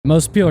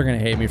Most people are going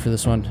to hate me for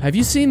this one. Have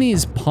you seen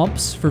these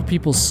pumps for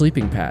people's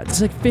sleeping pads?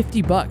 It's like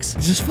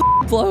 $50. Just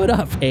blow it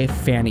up. A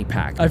fanny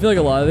pack. I feel like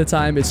a lot of the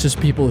time it's just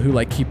people who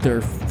like keep their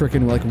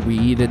freaking like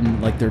weed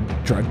and like their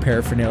drug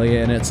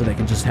paraphernalia in it so they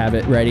can just have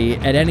it ready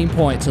at any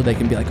point so they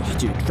can be like, oh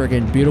dude,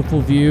 freaking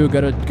beautiful view.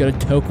 Gotta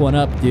toke one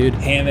up, dude.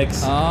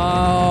 Hammocks.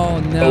 Oh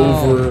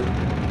no.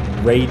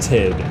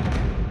 Overrated.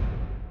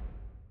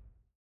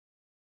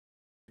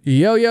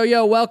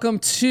 Yo, welcome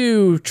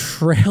to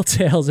Trail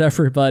Tales,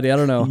 everybody. I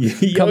don't know.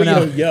 Coming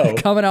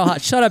out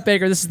hot. Shut up,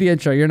 Baker. This is the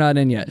intro. You're not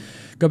in yet.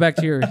 Go back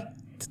to your...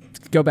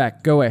 Go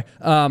away.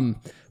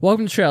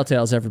 Welcome to Trail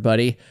Tales,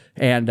 everybody.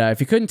 And if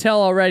you couldn't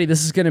tell already,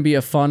 this is going to be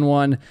a fun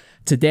one.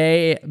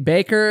 Today,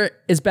 Baker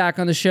is back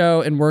on the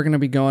show, and we're going to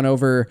be going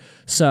over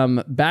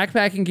some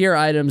backpacking gear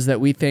items that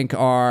we think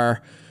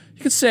are,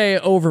 you could say,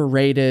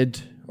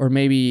 overrated, or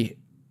maybe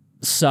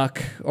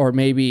suck, or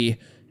maybe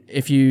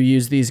if you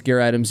use these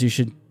gear items, you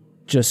should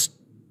just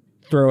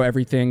throw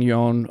everything you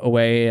own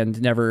away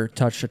and never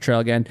touch a trail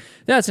again.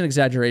 That's an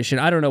exaggeration.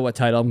 I don't know what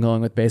title I'm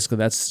going with.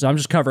 Basically, so I'm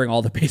just covering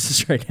all the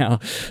bases right now.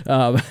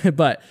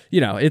 But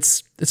you know,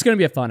 it's going to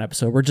be a fun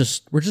episode. We're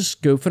just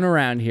goofing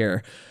around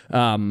here.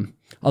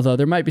 Although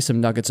there might be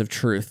some nuggets of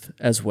truth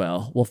as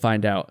well. We'll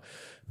find out.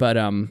 But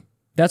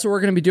that's what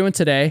we're going to be doing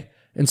today.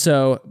 And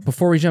so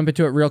before we jump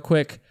into it real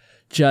quick,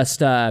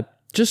 just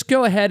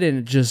go ahead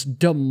and just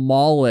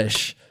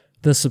demolish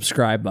the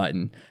subscribe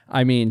button.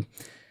 I mean,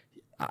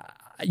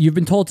 you've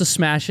been told to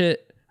smash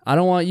it. I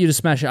don't want you to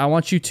smash it. I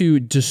want you to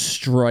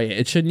destroy it.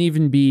 It shouldn't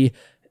even be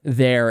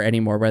there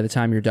anymore by the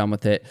time you're done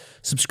with it.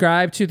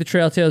 Subscribe to the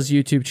Trail Tales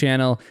YouTube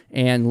channel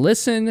and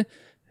listen,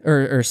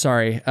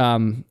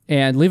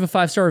 and leave a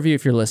 5-star review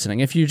if you're listening.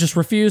 If you just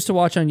refuse to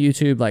watch on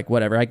YouTube, like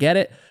whatever, I get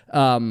it.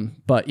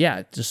 But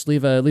yeah, just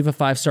leave a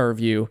 5-star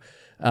review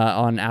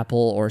on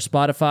Apple or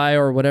Spotify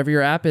or whatever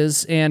your app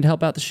is and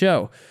help out the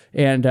show.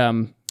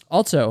 And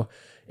also,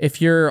 if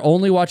you're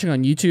only watching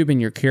on YouTube and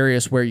you're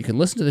curious where you can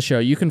listen to the show,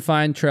 you can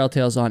find Trail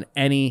Tales on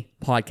any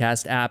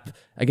podcast app.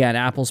 Again,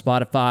 Apple,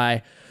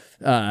 Spotify.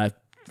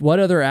 What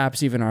other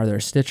apps even are there?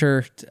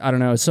 Stitcher? I don't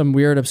know. Some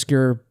weird,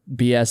 obscure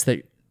BS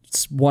that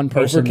one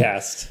person...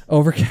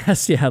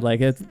 Overcast, yeah, like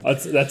it.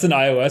 That's an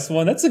iOS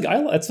one. That's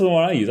the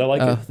one I use. I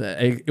like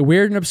it.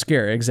 Weird and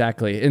obscure,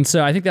 exactly. And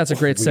so I think that's a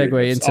great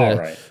segue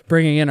into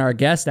bringing in our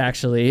guest,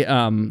 actually,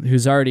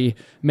 who's already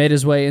made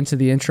his way into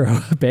the intro,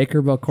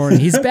 Baker Bocorny.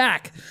 He's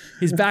back.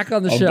 He's back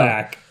on the show.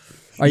 Back.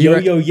 Are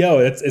you yo.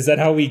 Is that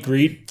how we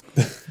greet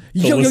the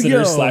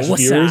listeners /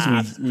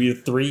 viewers? We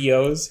have 3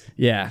 yos.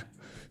 Yeah,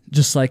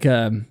 just like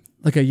a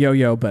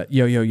yo-yo, but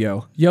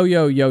yo.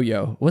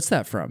 What's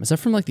that from? Is that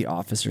from like The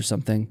Office or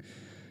something?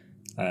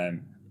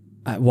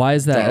 Why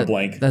is that? Drawn a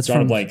blank.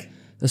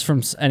 That's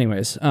from.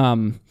 Anyways.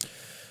 Don't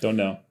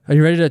know. Are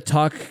you ready to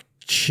talk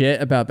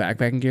shit about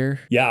backpacking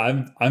gear?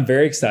 Yeah, I'm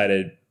very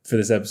excited for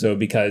this episode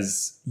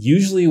because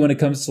usually when it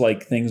comes to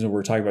like things when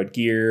we're talking about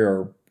gear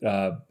or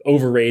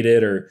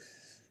overrated or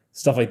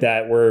stuff like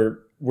that,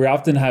 we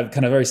often have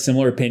kind of very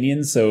similar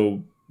opinions.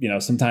 So you know,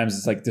 sometimes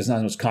it's like there's not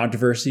as much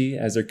controversy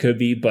as there could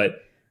be,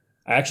 but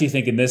I actually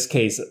think in this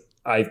case,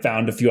 I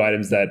found a few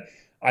items that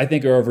I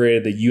think are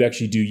overrated that you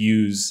actually do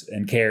use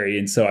and carry.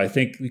 And so I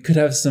think we could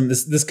have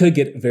this could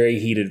get very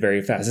heated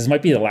very fast. This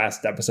might be the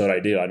last episode I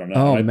do. I don't know.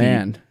 Oh,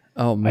 man.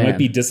 I might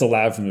be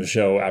disallowed from the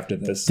show after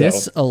this. So.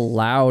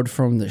 Disallowed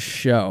from the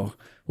show.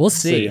 We'll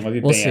see.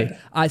 We'll see.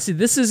 I see.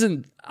 This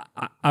isn't...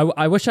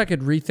 I wish I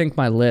could rethink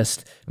my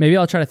list. Maybe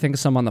I'll try to think of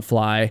some on the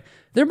fly.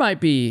 There might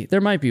be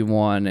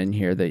one in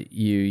here that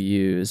you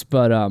use,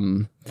 but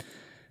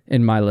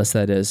in my list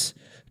that is...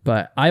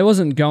 But I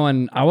wasn't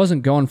going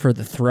for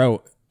the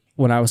throat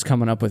when I was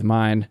coming up with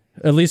mine.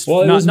 At least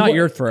not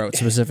your throat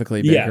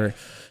specifically, Baker. Yeah.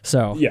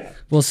 So yeah,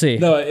 we'll see.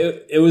 No,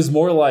 it was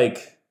more like,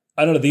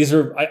 I don't know. These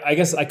are, I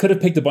guess I could have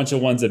picked a bunch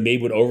of ones that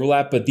maybe would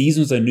overlap, but these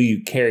ones I knew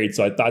you carried,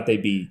 so I thought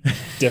they'd be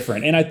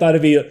different. And I thought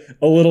it'd be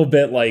a little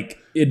bit like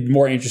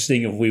more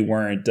interesting if we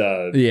weren't,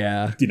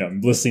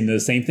 listening to the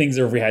same things,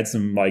 or if we had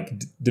some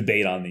like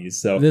debate on these.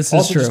 So this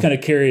also is true. Just kind of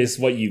curious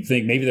what you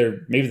think. Maybe they're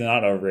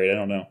not overrated. I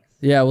don't know.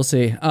 Yeah, we'll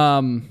see.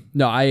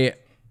 That's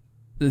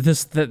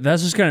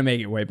just gonna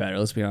make it way better.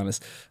 Let's be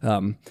honest.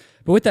 But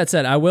with that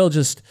said, I will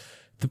just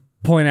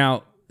point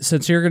out,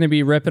 since you're gonna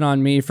be ripping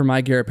on me for my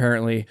gear,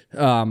 apparently,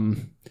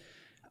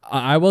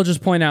 I will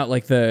just point out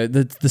like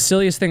the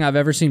silliest thing I've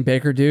ever seen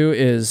Baker do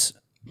is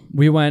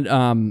we went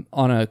on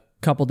a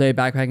couple day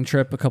backpacking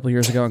trip a couple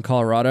years ago in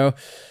Colorado.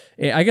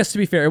 I guess to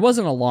be fair, it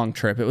wasn't a long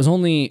trip. It was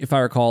only, if I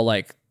recall,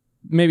 like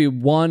maybe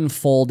one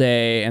full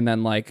day and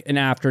then like an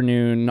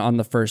afternoon on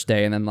the first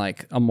day and then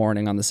like a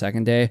morning on the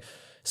second day.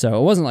 So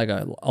it wasn't like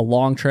a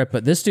long trip,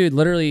 but this dude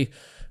literally,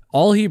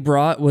 all he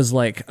brought was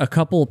like a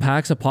couple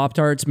packs of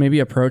Pop-Tarts, maybe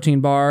a protein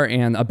bar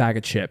and a bag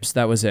of chips.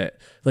 That was it.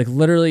 Like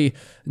literally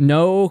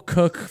no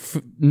cook.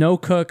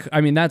 I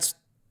mean, that's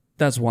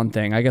one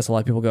thing. I guess a lot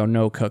of people go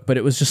no cook, but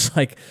it was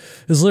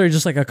literally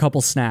just like a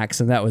couple snacks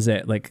and that was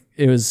it. Like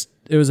it was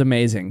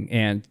amazing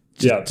and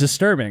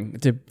disturbing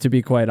to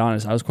be quite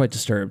honest. I was quite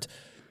disturbed.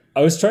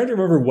 I was trying to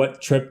remember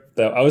what trip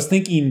that I was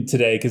thinking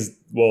today because,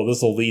 well,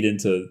 this will lead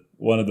into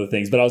one of the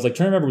things. But I was like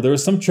trying to remember. There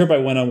was some trip I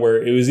went on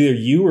where it was either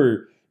you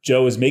or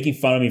Joe was making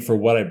fun of me for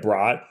what I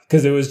brought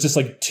because it was just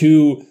like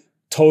two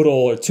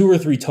or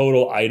three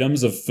total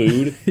items of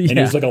food, and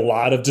it was like a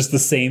lot of just the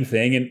same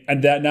thing.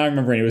 And that now I'm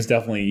remembering it was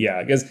definitely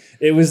because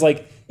it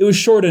was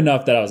short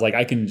enough that I was like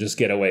I can just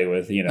get away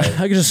with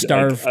I could just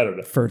starve I don't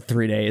know. For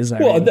 3 days.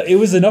 It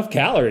was enough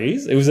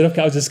calories. It was enough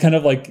calories. Just kind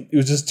of like it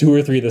was just 2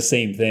 or 3 of the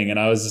same thing, and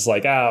I was just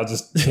like I'll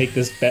just take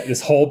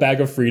this whole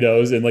bag of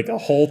Fritos and like a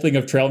whole thing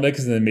of trail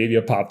mix and then maybe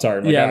a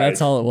Pop-Tart. Like,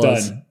 that's all it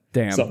was. Done.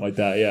 Damn, something like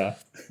that. Yeah.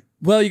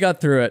 Well, you got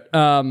through it.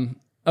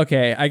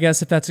 Okay, I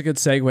guess if that's a good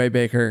segue,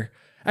 Baker.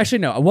 Actually,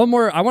 no. One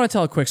more. I want to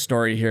tell a quick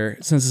story here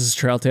since this is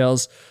Trail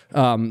Tales.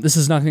 This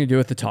has nothing to do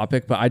with the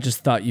topic, but I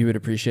just thought you would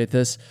appreciate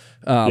this.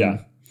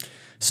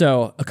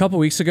 So a couple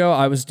weeks ago,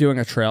 I was doing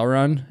a trail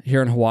run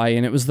here in Hawaii,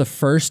 and it was the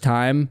first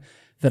time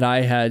that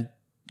I had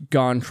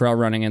gone trail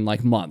running in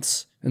like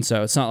months. And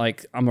so it's not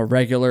like I'm a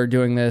regular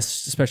doing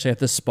this, especially at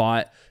this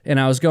spot. And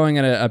I was going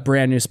at a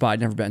brand new spot I'd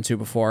never been to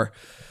before.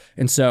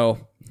 And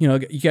so, you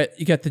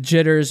get the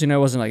jitters, it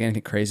wasn't like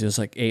anything crazy. It was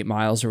like 8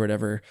 miles or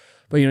whatever.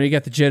 But, you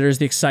get the jitters,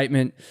 the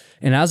excitement.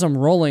 And as I'm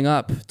rolling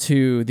up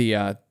to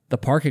the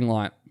parking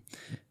lot,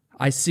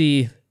 I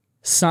see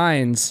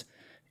signs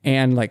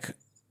and like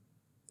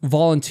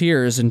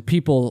volunteers and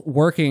people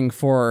working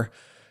for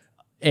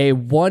a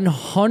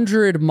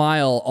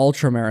 100-mile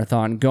ultra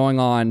marathon going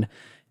on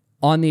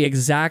the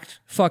exact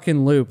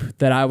fucking loop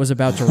that I was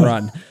about to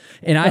run.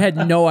 And I had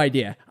no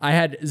idea. I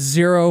had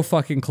zero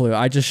fucking clue.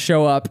 I just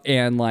show up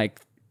and like,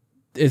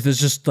 it was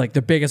just like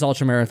the biggest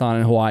ultra marathon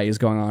in Hawaii is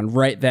going on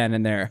right then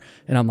and there.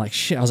 And I'm like,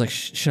 shit. I was like,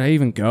 should I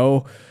even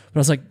go? But I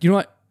was like, you know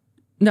what?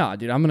 No,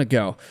 dude, I'm going to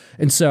go.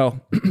 And so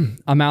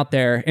I'm out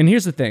there. And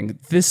here's the thing.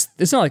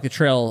 It's not like the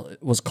trail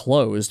was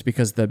closed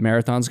because the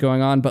marathon's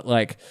going on, but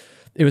like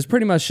it was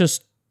pretty much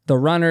just the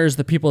runners,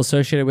 the people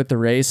associated with the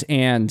race,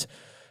 and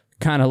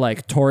kind of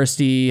like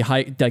touristy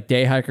like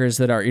day hikers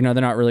that are, they're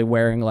not really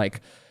wearing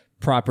like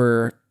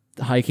proper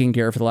hiking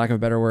gear, for the lack of a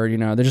better word.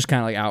 They're just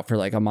kind of like out for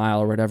like a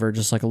mile or whatever,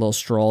 just like a little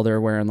stroll. They're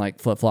wearing like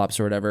flip-flops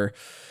or whatever.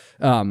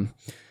 And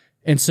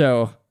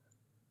so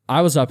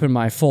I was up in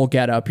my full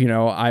getup.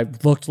 I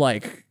looked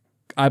like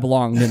I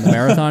belonged in the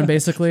marathon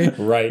basically.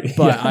 Right.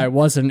 But I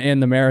wasn't in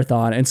the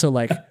marathon. And so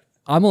like,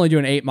 I'm only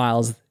doing 8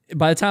 miles.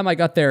 By the time I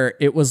got there,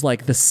 it was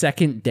like the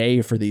second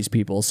day for these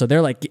people. So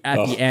they're like at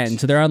the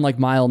end. So they're on like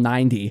mile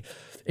 90.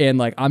 And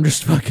like, I'm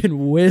just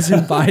fucking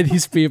whizzing by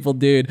these people,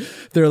 dude.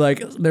 They're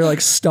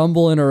like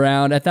stumbling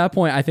around. At that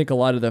point, I think a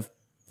lot of the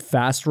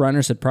fast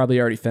runners had probably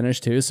already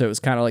finished too. So it was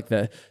kind of like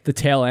the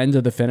tail end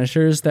of the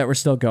finishers that were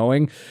still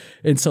going.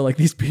 And so like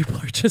these people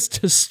are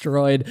just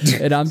destroyed.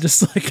 And I'm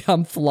just like,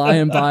 I'm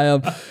flying by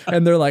them.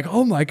 And they're like,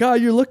 oh my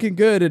God, you're looking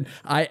good. And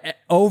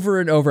over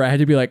and over, I had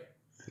to be like,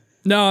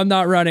 no, I'm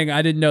not running.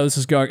 I didn't know this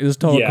was going. This is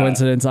total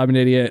coincidence. I'm an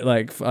idiot.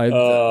 Like,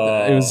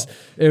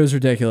 it was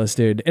ridiculous,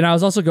 dude. And I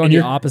was also going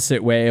the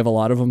opposite way of a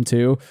lot of them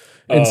too.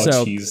 And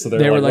so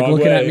they were like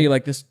looking at me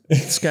like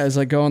this guy's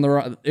like going the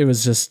wrong. It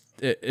was just,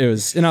 it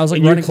was, and I was like,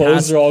 and running your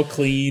clothes are all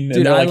clean. Dude,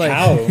 and they're like,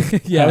 how?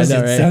 Yeah,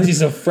 how is he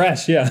so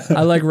fresh? Yeah.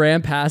 I like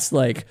ran past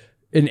like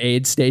an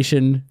aid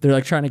station. They're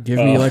like trying to give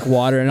me like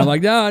water, and I'm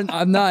like, no,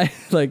 I'm not.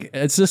 Like,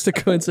 it's just a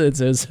coincidence.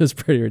 It was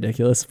pretty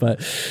ridiculous, but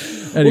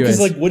anyways. Because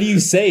like, what do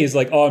you say? Is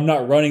like, oh, I'm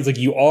not running. It's like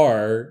you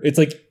are. It's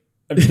like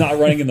I'm not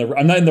running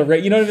I'm not in the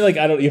race. You know what I mean?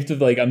 Like, you have to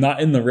like, I'm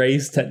not in the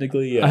race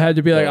technically. Yeah. I had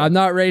to be like, I'm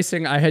not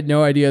racing. I had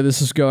no idea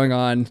this was going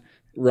on.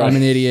 Right. I'm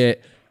an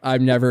idiot.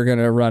 I'm never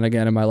gonna run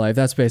again in my life.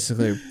 That's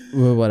basically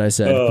what I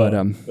said.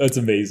 But that's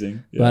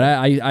amazing. Yeah. But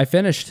I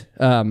finished.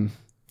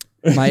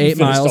 My 8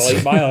 miles. All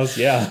 8 miles,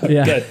 yeah.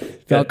 Yeah. Good.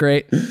 Felt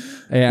great.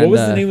 And, what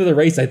was the name of the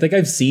race? I think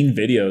I've seen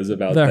videos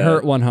about the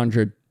Hurt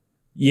 100.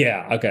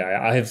 Yeah, okay.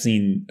 I have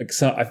seen. I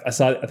saw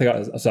a video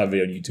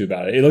on YouTube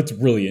about it. It looked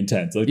really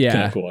intense. It looked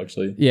kind of cool,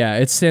 actually. Yeah,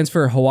 it stands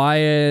for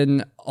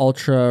Hawaiian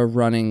Ultra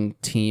Running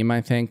Team.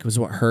 I think was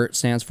what Hurt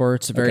stands for.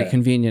 It's a very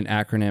convenient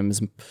acronym.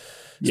 Is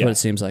what it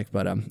seems like.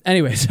 But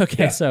anyways,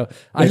 okay. So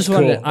I just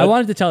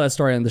wanted to tell that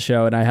story on the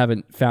show, and I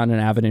haven't found an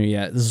avenue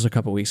yet. This was a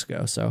couple weeks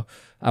ago, so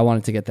I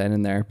wanted to get that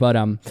in there. But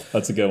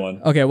that's a good one.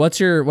 Okay, what's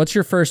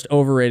your first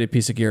overrated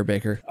piece of gear,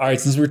 Baker? All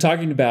right, since we're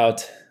talking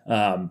about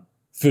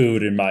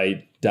food and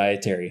my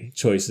dietary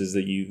choices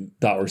that you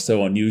thought were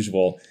so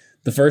unusual,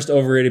 the first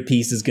overrated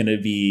piece is going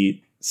to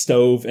be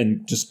stove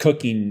and just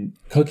cooking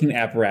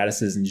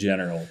apparatuses in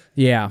general.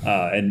 Yeah.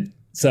 And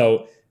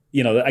so,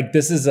 like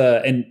this is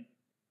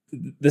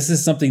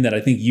something that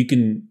I think you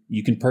can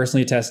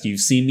personally attest to.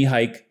 You've seen me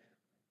hike.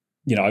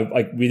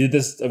 We did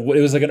this. It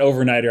was like an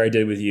overnighter I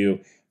did with you.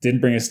 Didn't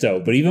bring a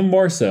stove, but even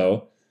more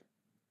so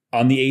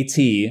on the AT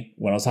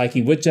when I was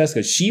hiking with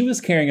Jessica, she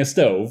was carrying a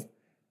stove,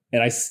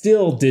 and I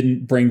still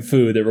didn't bring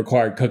food that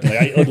required cooking.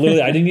 Like I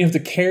didn't even have to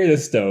carry the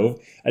stove.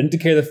 I didn't have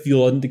to carry the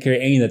fuel. I didn't have to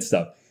carry any of that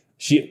stuff.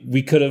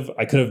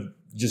 I could have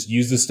just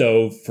used the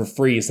stove for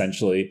free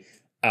essentially.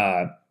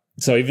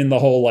 So even the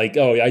whole like,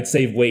 oh, I'd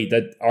save weight,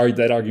 that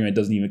argument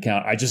doesn't even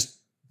count. I just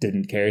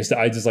didn't carry. So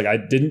I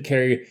didn't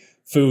carry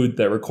food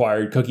that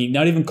required cooking,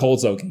 not even cold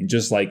soaking,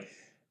 just like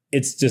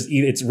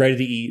it's ready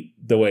to eat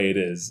the way it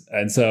is.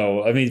 And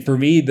so, I mean, for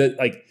me, that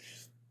like,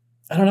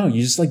 I don't know,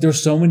 you just like,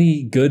 there's so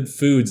many good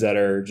foods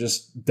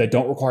that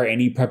don't require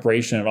any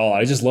preparation at all.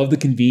 I just love the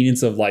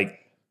convenience of like,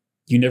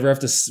 you never have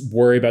to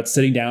worry about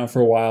sitting down for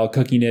a while,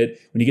 cooking it.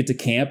 When you get to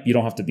camp, you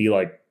don't have to be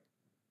like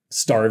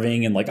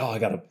starving and like, oh, I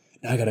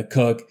gotta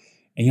cook,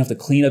 and you don't have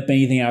to clean up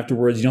anything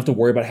afterwards. You don't have to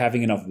worry about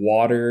having enough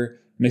water.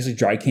 It makes like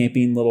dry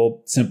camping a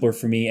little simpler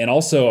for me. And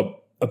also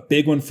a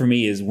big one for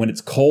me is when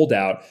it's cold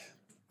out.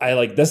 That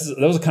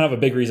was kind of a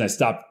big reason I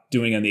stopped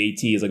doing on the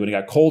AT, is like when it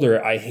got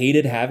colder, I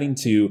hated having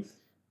to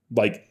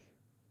like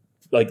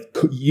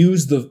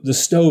use the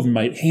stove, and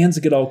my hands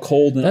would get all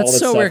cold and all that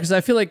stuff. That's so weird, because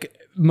I feel like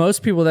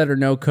most people that are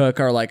no cook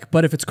are like,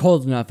 but if it's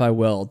cold enough, I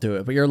will do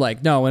it. But you're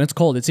like, no, when it's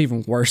cold, it's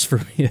even worse for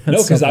me.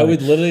 No, because I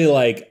would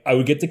literally I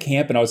would get to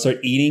camp and I would start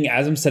eating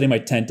as I'm setting my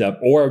tent up,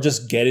 or I would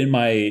just get in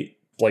my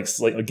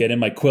get in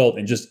my quilt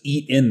and just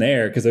eat in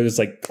there, because I was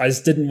like, I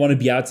just didn't want to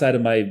be outside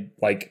of my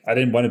I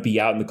didn't want to be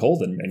out in the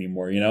cold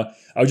anymore. You know,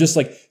 I would just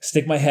like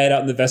stick my head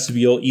out in the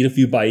vestibule, eat a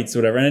few bites,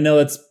 whatever. And I know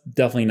that's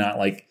definitely not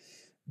like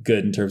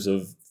good in terms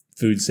of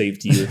food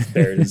safety with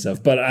bears and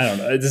stuff, but I don't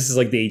know. This is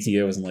like the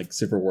AT. I wasn't like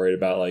super worried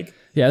about like.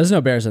 Yeah, there's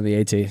no bears on the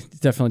AT.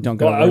 Definitely don't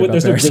go. Well,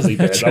 there's no grizzly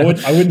bears. I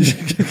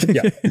wouldn't.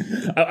 Yeah,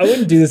 I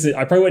wouldn't do this.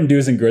 I probably wouldn't do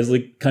this in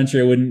grizzly country.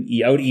 I wouldn't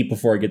eat. I would eat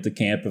before I get to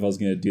camp if I was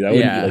going to do that. I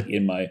wouldn't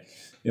eat like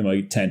in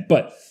my tent.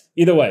 But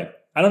either way,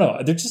 I don't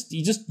know. They're just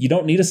you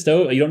don't need a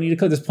stove. You don't need to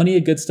cook. There's plenty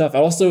of good stuff.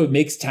 Also, it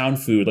makes town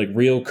food, like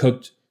real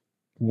cooked,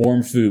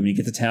 warm food, when you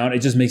get to town, it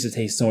just makes it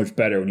taste so much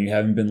better when you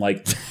haven't been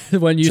like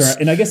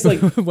and I guess like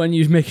when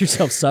you make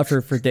yourself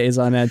suffer for days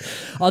on end.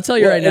 I'll tell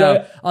you right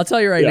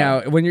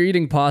now, when you're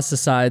eating pasta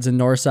sides and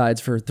nor sides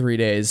for 3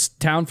 days,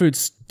 town food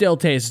still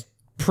tastes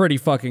pretty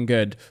fucking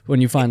good when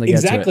you finally get to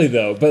it. Exactly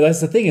though, but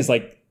that's the thing, is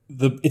like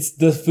it's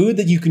the food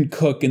that you can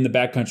cook in the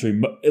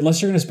backcountry,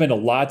 unless you're going to spend a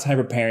lot of time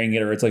preparing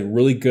it, or it's like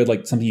really good,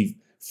 like something you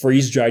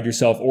freeze dried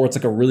yourself, or it's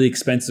like a really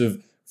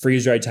expensive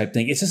freeze dried type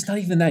thing. It's just not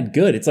even that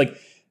good. It's like,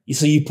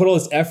 so you put all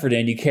this effort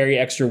in, you carry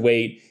extra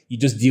weight, you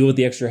just deal with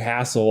the extra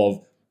hassle of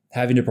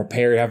having to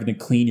prepare it, having to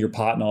clean your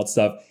pot and all that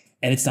stuff.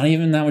 And it's not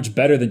even that much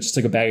better than just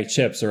like a bag of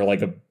chips, or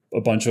like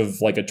a bunch of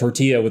like a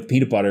tortilla with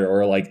peanut butter,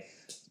 or like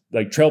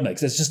trail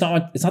mix. It's just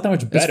not that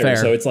much better.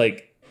 So it's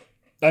like,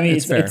 I mean,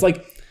 it's not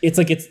like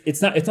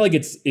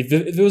if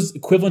it was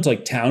equivalent to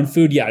like town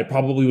food, yeah, I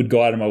probably would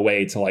go out of my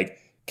way to like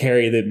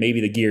carry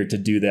the gear to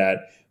do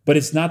that. But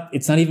it's not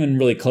even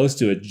really close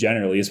to it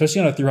generally,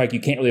 especially on a thru hike. You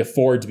can't really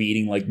afford to be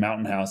eating like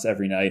Mountain House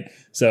every night.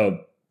 So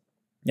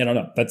I don't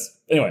know.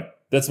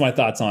 That's my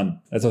thoughts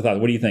on.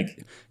 What do you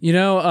think? You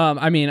know,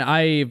 I mean,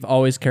 I've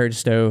always carried a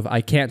stove.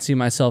 I can't see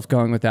myself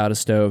going without a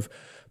stove.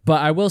 But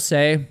I will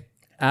say,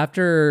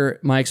 after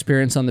my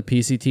experience on the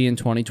PCT in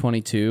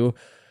 2022,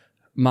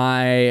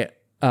 my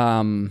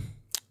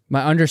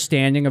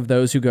understanding of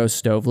those who go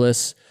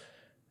stoveless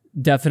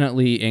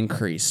definitely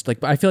increased.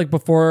 Like, I feel like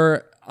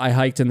before I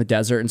hiked in the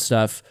desert and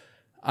stuff,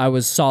 I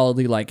was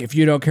solidly like, if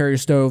you don't carry a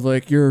stove,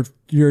 like you're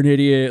an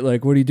idiot.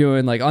 Like, what are you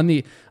doing? Like on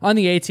the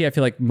AT, I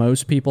feel like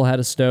most people had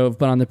a stove,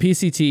 but on the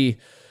PCT,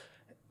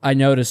 I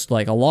noticed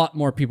like a lot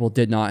more people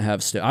did not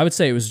have stove. I would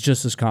say it was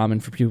just as common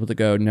for people to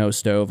go no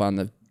stove on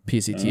the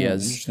PCT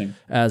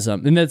as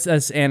and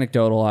that's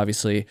anecdotal,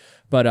 obviously,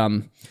 but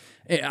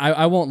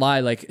I won't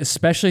lie, like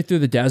especially through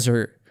the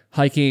desert,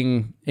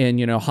 hiking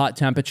in hot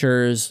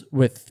temperatures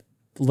with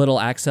little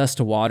access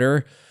to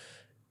water.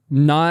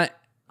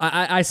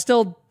 I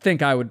still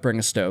think I would bring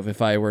a stove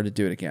if I were to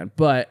do it again,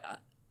 but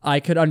I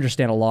could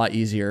understand a lot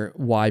easier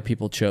why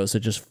people chose to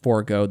just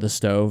forego the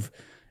stove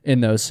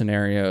in those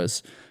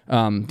scenarios.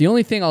 The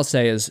only thing I'll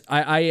say is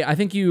I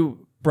think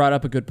you brought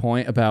up a good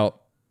point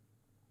about,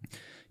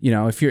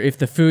 if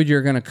the food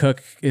you're going to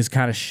cook is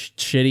kind of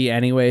shitty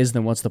anyways,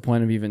 then what's the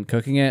point of even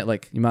cooking it?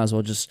 Like, you might as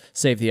well just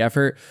save the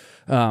effort.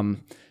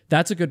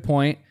 That's a good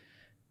point.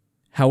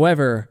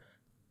 However,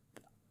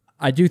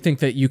 I do think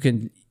that you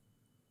can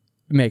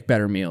make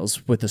better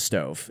meals with a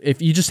stove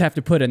if you just have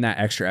to put in that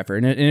extra effort.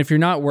 And if you're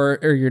not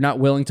you're not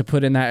willing to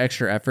put in that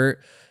extra effort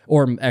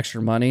or extra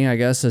money, I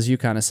guess, as you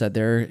kind of said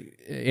there,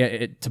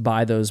 to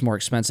buy those more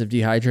expensive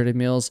dehydrated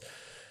meals,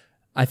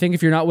 I think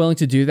if you're not willing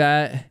to do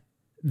that,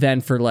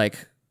 then for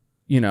like,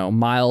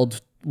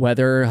 mild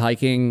weather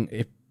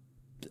hiking,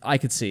 I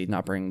could see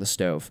not bringing the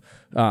stove.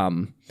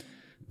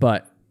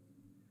 But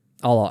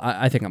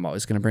I think I'm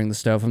always going to bring the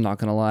stove. I'm not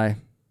going to lie.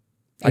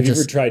 Have you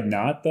ever tried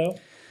not though?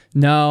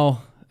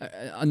 No.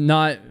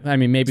 Not, I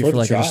mean, maybe for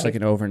like just like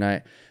an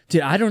overnight.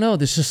 Dude, I don't know.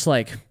 There's just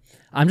like,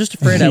 I'm just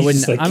afraid I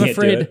wouldn't, I'm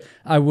afraid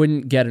I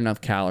wouldn't get enough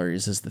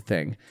calories is the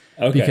thing.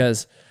 Okay.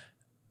 Because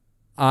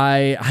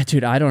I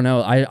don't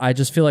know. I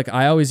just feel like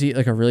I always eat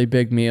like a really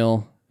big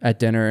meal at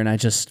dinner, and I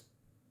just,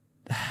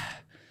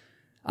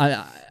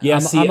 I'm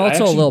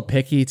also a little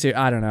picky too.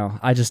 I don't know.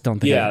 I just don't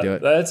think I can do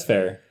it. That's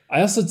fair.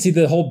 I also see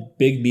the whole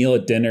big meal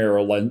at dinner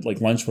or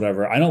lunch,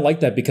 whatever. I don't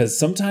like that because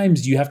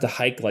sometimes you have to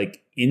hike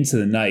like into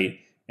the night.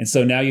 And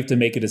so now you have to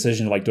make a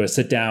decision of like, do I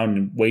sit down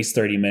and waste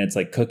 30 minutes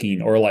like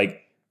cooking, or like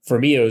for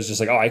me, it was just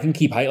like, oh, I can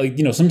keep like,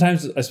 you know,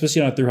 sometimes,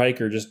 especially on a through hike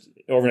or just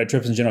overnight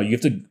trips in general, you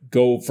have to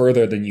go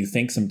further than you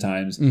think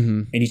sometimes.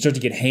 And you start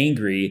to get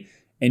hangry,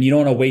 and you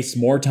don't want to waste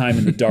more time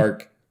in the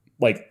dark,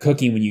 like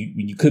cooking when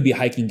you could be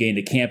hiking, getting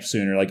to camp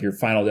sooner, like your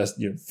final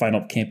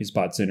camping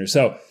spot sooner.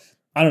 So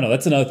I don't know.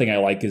 That's another thing I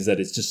like, is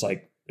that it's just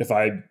like, if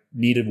I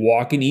need to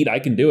walk and eat, I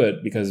can do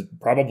it, because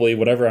probably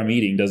whatever I'm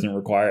eating doesn't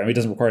require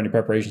any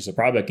preparation. So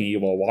probably I can eat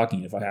while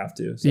walking if I have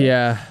to. So,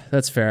 yeah,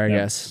 that's fair, I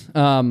guess.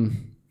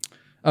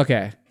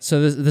 Okay,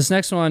 so this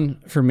next one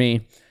for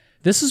me,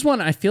 this is one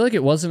I feel like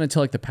it wasn't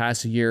until like the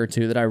past year or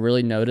two that I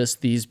really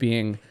noticed these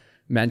being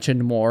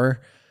mentioned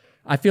more.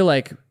 I feel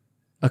like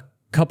a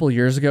couple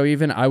years ago,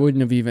 even I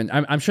wouldn't have even.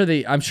 I'm sure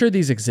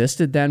these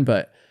existed then,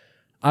 but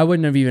I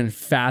wouldn't have even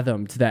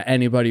fathomed that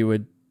anybody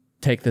would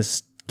take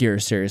this gear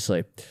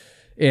seriously.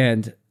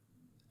 And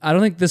I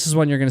don't think this is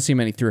one you're going to see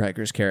many thru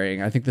hikers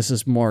carrying. I think this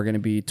is more going to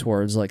be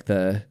towards like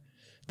the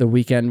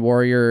weekend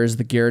warriors,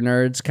 the gear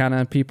nerds kind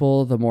of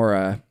people, the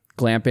more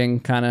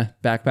glamping kind of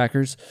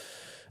backpackers.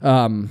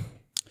 I'm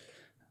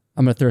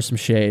going to throw some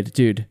shade.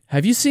 Dude,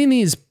 have you seen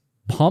these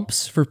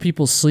pumps for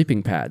people's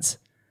sleeping pads?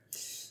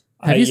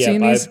 Have you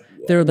seen these?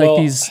 They're like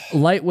these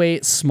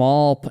lightweight,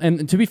 small,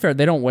 and to be fair,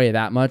 they don't weigh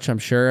that much, I'm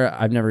sure.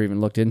 I've never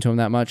even looked into them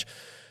that much.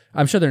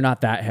 I'm sure they're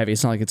not that heavy.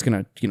 It's not like it's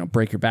going to,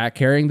 break your back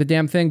carrying the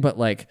damn thing, but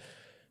like,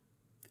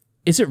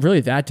 is it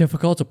really that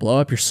difficult to blow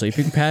up your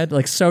sleeping pad?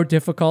 Like, so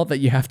difficult that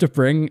you have to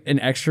bring an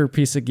extra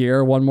piece of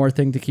gear, one more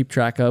thing to keep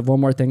track of, one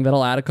more thing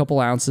that'll add a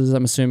couple ounces,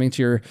 I'm assuming,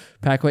 to your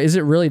pack weight. Is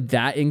it really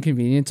that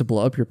inconvenient to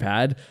blow up your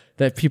pad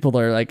that people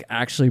are like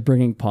actually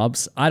bringing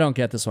pumps? I don't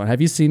get this one.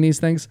 Have you seen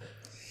these things?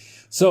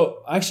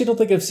 So I actually don't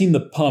think I've seen the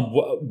pump.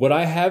 What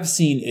I have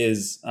seen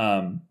is,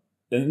 and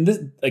this,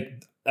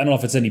 like, I don't know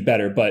if it's any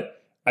better, but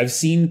I've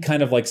seen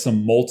kind of like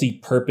some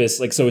multi-purpose,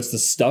 like, so it's the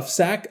stuff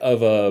sack of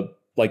the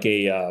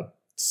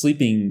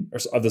sleeping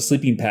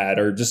pad,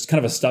 or just kind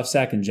of a stuff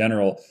sack in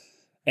general.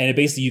 And it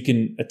basically, you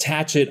can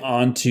attach it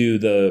onto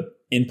the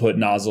input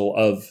nozzle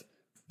of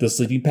the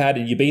sleeping pad.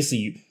 And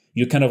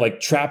you kind of like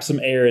trap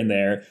some air in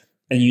there,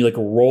 and you like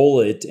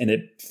roll it, and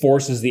it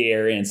forces the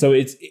air in. So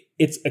it's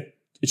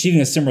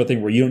achieving a similar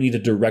thing where you don't need to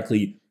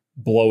directly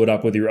blow it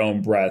up with your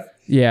own breath.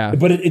 Yeah.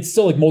 But it's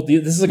still like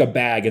this is like a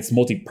bag. It's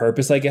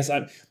multi-purpose, I guess.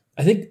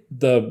 I think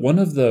one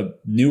of the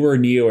newer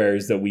Neo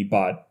Airs that we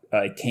bought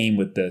came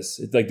with this.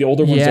 It's like the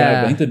older ones don't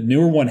have, I think the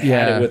newer one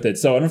had it with it.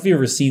 So I don't know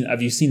if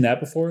have you seen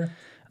that before?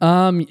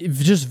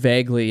 Just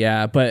vaguely,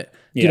 yeah. But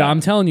dude,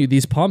 I'm telling you,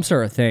 these pumps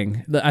are a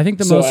thing. I think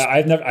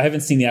I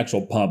haven't seen the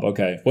actual pump.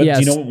 Okay. Do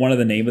you know what one of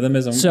the name of them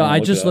is? I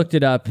just looked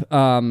it up.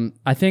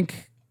 I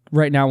think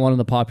right now one of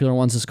the popular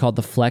ones is called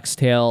the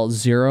FlexTail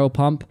Zero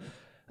pump.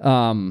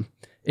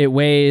 It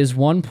weighs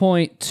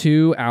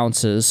 1.2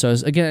 ounces. So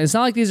again, it's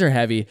not like these are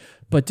heavy,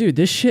 but dude,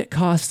 this shit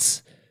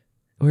costs,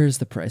 where's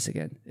the price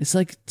again? It's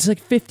like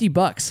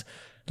 $50.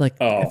 Like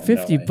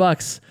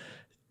 $50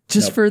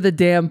 just for the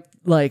damn,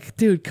 like,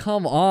 dude,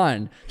 come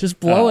on. Just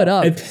blow it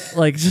up.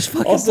 Like, just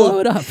fucking blow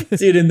it up.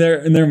 Dude, in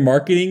their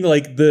marketing,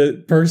 like,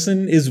 the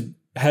person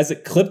has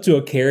it clipped to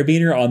a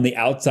carabiner on the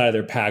outside of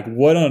their pack.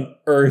 What on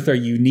earth are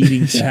you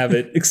needing to have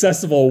it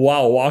accessible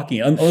while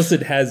walking? Unless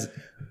it has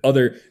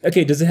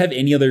does it have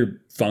any other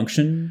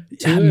function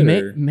to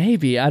it?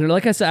 Maybe. I don't know.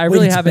 Like I said, I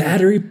really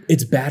haven't.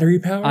 It's battery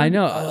powered? I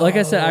know. Like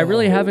I said, I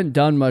really haven't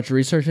done much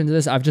research into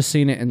this. I've just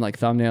seen it in like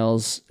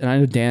thumbnails. And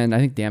I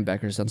think Dan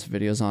Becker's done some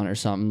videos on it or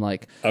something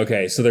like.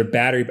 Okay. So they're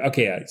battery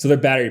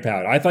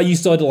powered. I thought you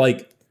still had to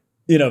like,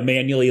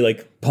 manually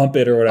like pump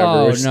it or whatever.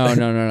 Oh,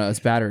 no.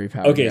 It's battery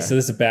powered. Okay. So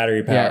this is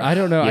battery powered. Yeah. I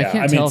don't know. I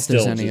can't tell if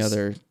there's any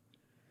other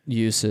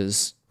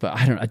uses, but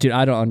I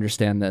don't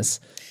understand this.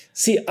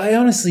 See,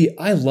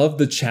 I love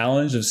the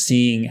challenge of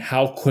seeing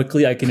how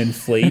quickly I can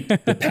inflate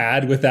the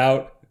pad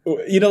without,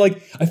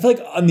 like, I feel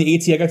like on the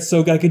AT I got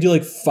so good I could do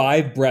like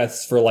 5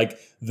 breaths for like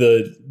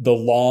the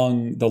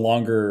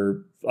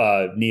longer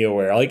Neo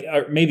Air. Like,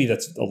 or maybe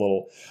that's a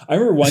little. I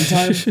remember one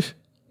time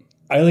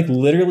I like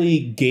literally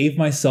gave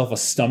myself a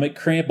stomach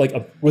cramp, like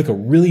a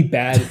really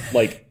bad,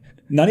 like,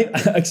 not even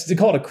to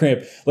call it a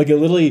cramp. Like, it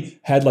literally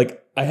had like,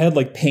 I had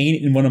like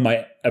pain in one of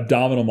my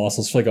abdominal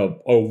muscles for like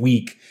a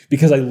week,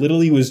 because I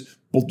literally was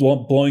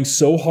blowing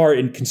so hard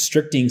and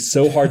constricting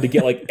so hard to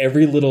get like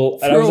every little,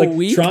 and I was like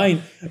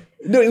trying.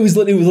 No, it was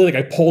like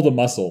I pulled a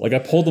muscle. Like I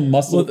pulled a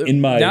muscle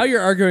in my. Now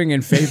you're arguing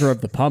in favor of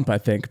the pump, I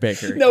think,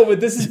 Baker. No, but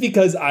this is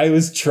because I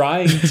was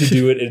trying to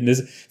do it in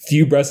as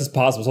few breaths as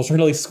possible. So I was trying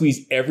to like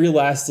squeeze every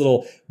last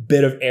little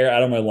bit of air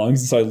out of my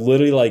lungs. And so I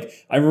literally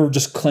I remember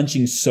just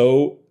clenching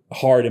so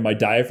hard in my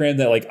diaphragm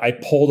that like I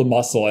pulled a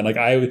muscle, and like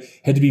I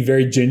had to be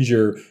very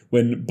ginger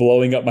when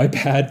blowing up my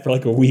pad for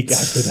like a week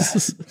after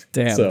that.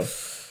 Damn. So,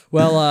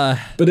 well,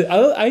 but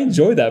I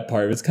enjoy that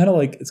part. It's kind of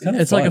like it's fun.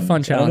 Like a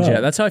fun challenge.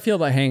 Yeah, that's how I feel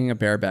about hanging a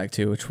bear bag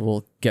too, which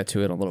we'll get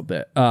to in a little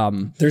bit.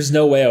 There's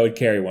no way I would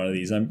carry one of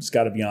these. I'm just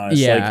got to be honest.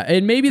 Yeah,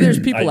 and maybe there's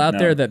people out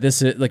there that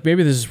this is like,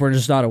 maybe we're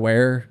just not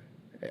aware,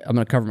 I'm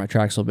going to cover my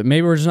tracks a little bit.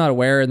 Maybe we're just not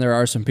aware, and there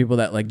are some people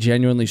that like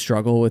genuinely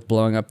struggle with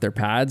blowing up their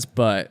pads,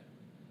 but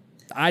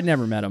I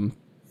never met them.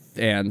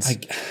 And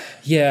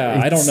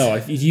I don't know.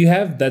 If you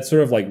have that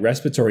sort of like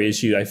respiratory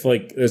issue, I feel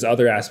like there's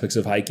other aspects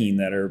of hiking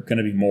that are going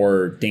to be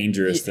more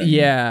dangerous than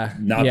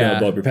not being able to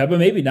blow up your pad. But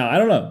maybe not. I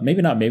don't know.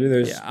 Maybe not. Maybe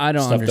there's I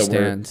don't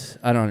understand.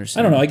 I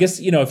don't know. I guess,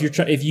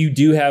 if you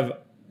do have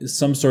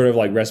some sort of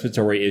like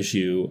respiratory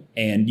issue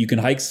and you can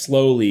hike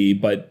slowly,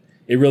 but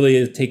it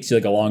really takes you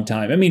like a long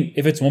time. I mean,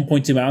 if it's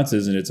 1.2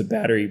 ounces and it's a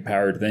battery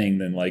powered thing,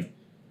 then like,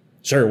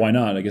 sure, why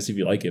not? I guess if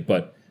you like it,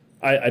 but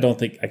I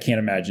can't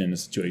imagine a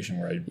situation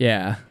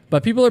where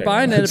but people are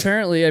buying it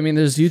apparently. I mean,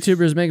 there's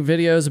YouTubers making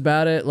videos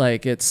about it.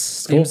 Like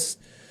seems,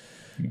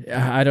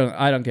 I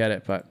don't get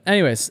it. But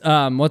anyways,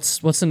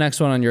 what's the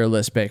next one on your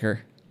list,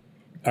 Baker?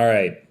 All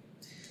right,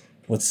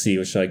 let's see.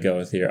 What should I go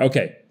with here?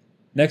 Okay,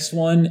 next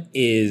one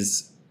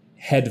is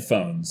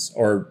headphones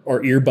or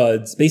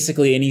earbuds.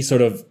 Basically, any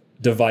sort of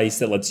device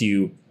that lets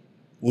you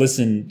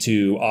listen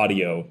to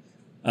audio.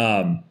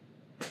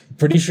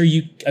 Pretty sure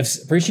you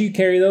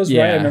carry those,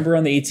 right? I remember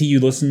on the AT you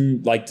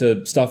listen like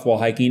to stuff while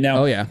hiking.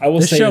 Now, I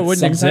will say this show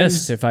wouldn't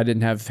exist if I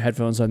didn't have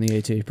headphones on the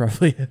AT,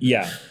 probably.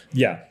 Yeah.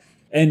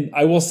 And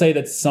I will say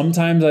that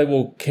sometimes I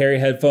will carry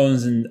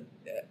headphones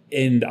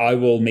and I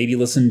will maybe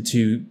listen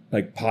to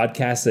like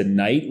podcasts at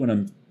night when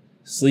I'm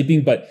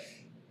sleeping, but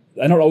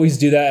I don't always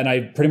do that. And I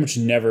pretty much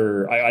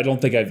never. I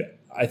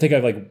think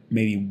I've like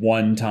maybe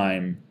one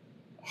time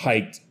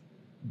hiked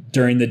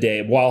during the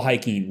day while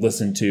hiking,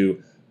 listened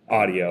to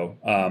audio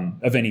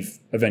of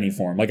any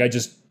form. Like I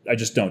just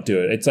don't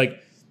do it. It's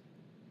like,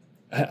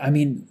 I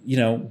mean,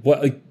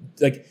 what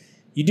like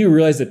you do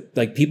realize that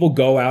like people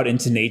go out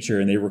into nature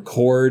and they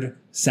record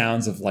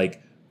sounds of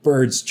like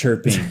birds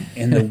chirping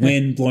and the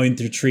wind blowing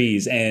through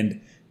trees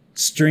and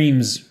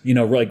streams,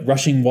 like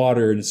rushing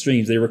water in the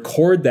streams. They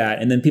record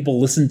that and then people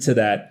listen to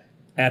that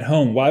at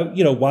home. Why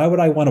would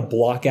I want to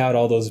block out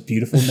all those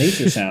beautiful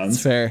nature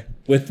sounds? Fair.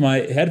 With my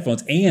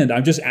headphones, and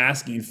I'm just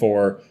asking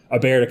for a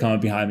bear to come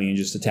up behind me and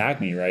just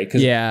attack me, right?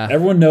 Because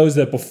everyone knows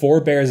that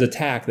before bears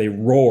attack, they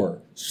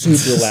roar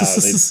super loud.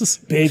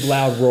 Big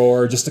loud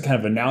roar just to kind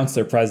of announce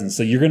their presence.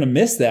 So you're gonna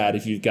miss that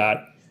if you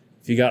got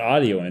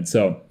audio in.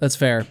 So that's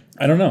fair.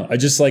 I don't know. I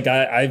just like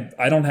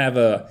I don't have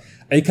a.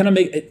 I kind of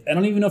make. I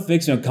don't even know if it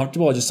makes me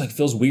uncomfortable. I just like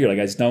feels weird. Like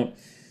I just don't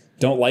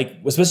like,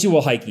 especially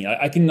while hiking.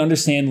 I can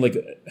understand like,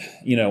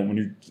 when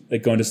you're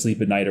like going to sleep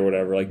at night or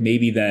whatever, like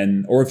maybe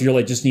then, or if you're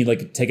like just need like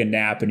to take a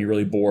nap and you're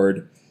really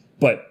bored.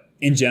 But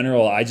in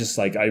general, I just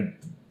like, I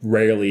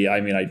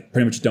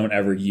pretty much don't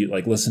ever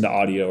listen to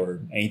audio or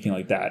anything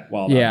like that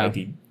while I'm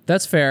hiking.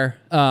 That's fair.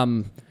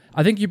 I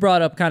think you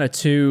brought up kind of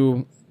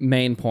two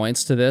main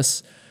points to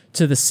this.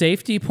 To the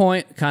safety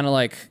point, kind of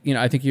like,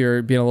 I think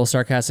you're being a little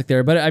sarcastic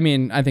there, but I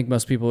mean, I think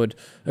most people would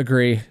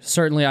agree.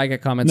 Certainly I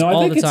get comments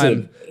all the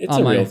time. It's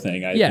a real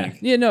thing, I think.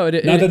 Yeah, no,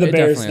 not that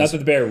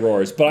the bear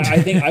roars, but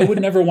I think I would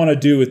never want to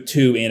do with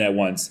two in at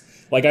once.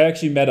 Like I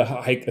actually met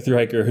a thru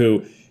hiker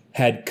who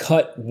had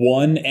cut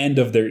one end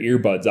of their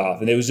earbuds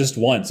off and it was just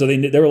one. So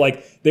they were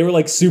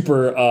like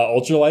super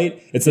ultralight.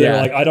 And so they were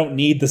like, I don't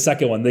need the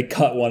second one. They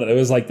cut one. It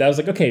was like,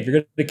 okay, if you're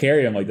going to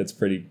carry them, like that's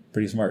pretty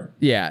smart.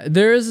 Yeah.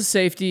 There is a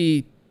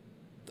safety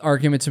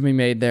argument to be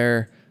made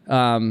there.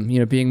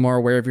 Being more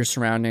aware of your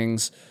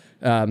surroundings.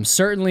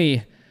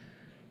 Certainly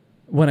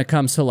when it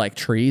comes to like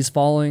trees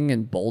falling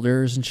and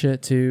boulders and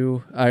shit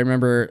too. I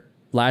remember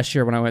last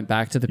year when I went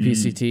back to the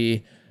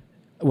PCT,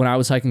 when I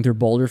was hiking through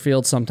boulder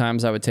fields,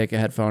 sometimes I would take a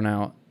headphone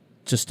out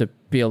just to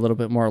be a little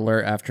bit more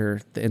alert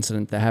after the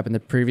incident that happened the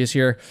previous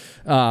year.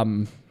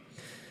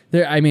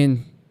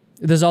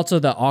 There's also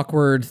the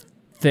awkward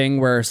thing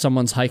where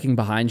someone's hiking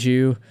behind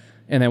you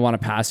and they want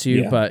to pass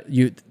you, but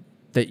you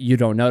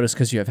don't notice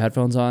because you have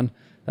headphones on.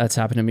 That's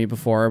happened to me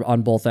before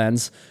on both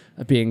ends,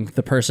 being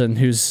the person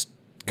who's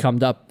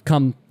came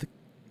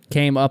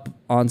up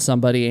on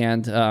somebody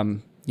and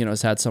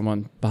has had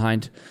someone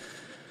behind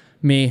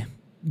me.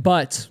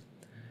 But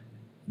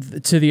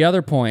to the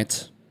other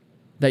point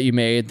that you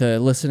made, the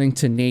listening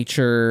to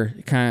nature,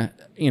 kind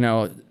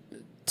of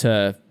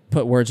to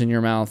put words in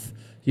your mouth.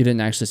 You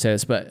didn't actually say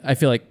this, but I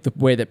feel like the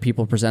way that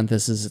people present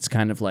this is it's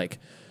kind of like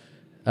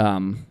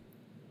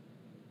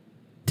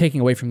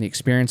taking away from the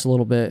experience a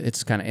little bit.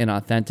 It's kind of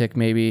inauthentic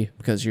maybe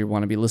because you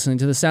want to be listening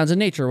to the sounds of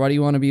nature. Why do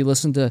you want to be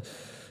listening to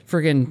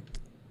friggin'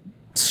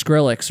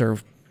 Skrillex or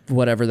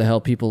whatever the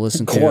hell people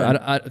listen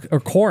to? Or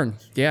Korn.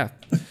 Yeah.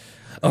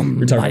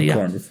 We're talking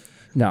about Korn.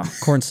 No,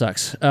 Korn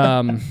sucks.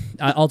 I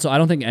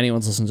don't think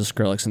anyone's listened to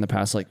Skrillex in the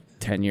past like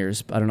 10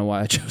 years. I don't know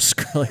why I chose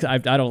Skrillex.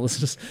 I don't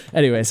listen to...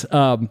 Anyways,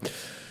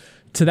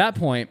 to that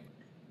point,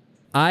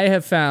 I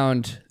have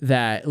found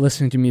that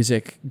listening to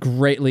music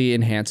greatly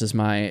enhances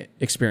my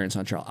experience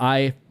on trail.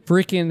 I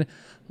freaking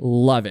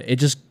love it. It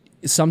just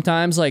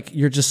sometimes like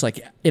you're just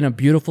like in a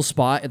beautiful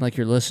spot and like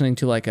you're listening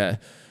to like a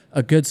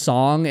good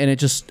song and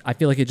I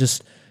feel like it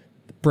just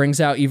brings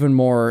out even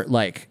more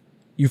like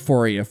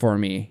euphoria for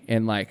me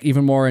and like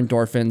even more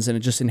endorphins and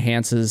it just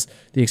enhances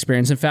the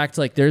experience. In fact,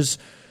 like there's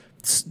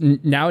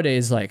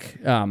nowadays like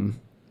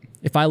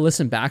if I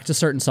listen back to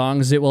certain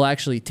songs, it will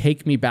actually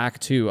take me back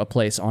to a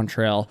place on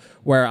trail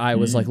where I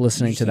was like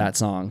listening to that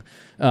song.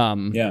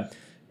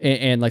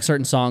 And like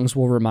certain songs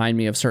will remind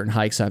me of certain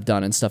hikes I've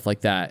done and stuff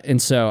like that.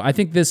 And so I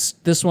think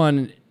this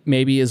one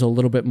maybe is a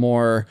little bit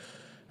more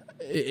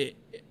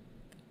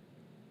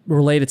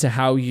related to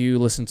how you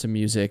listen to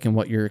music and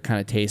what your kind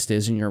of taste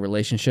is and your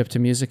relationship to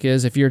music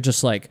is. If you're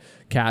just like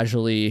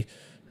casually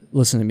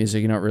listening to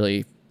music, you don't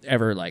really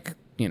ever like,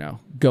 you know,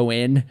 go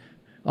in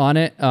on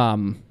it.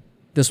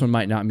 This one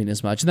might not mean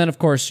as much. And then of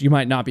course you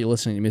might not be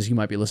listening to music. You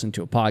might be listening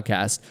to a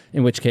podcast,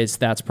 in which case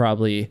that's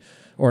probably,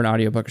 or an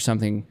audiobook or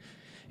something.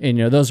 And,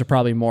 you know, those are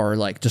probably more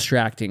like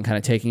distracting, kind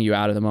of taking you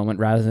out of the moment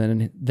rather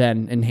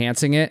than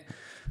enhancing it.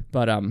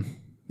 But I don't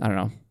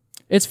know.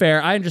 It's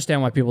fair. I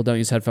understand why people don't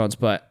use headphones,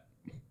 but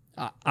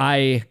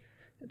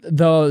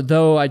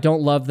though I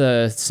don't love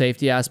the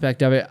safety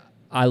aspect of it,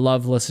 I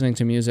love listening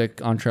to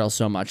music on trail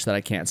so much that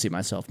I can't see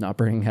myself not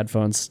bringing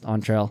headphones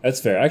on trail. That's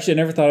fair. Actually, I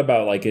never thought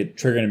about like it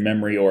triggering a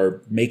memory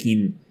or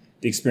making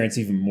the experience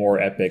even more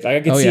epic. Like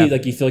I could see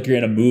like you feel like you're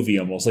in a movie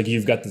almost, like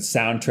you've got the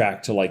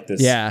soundtrack to like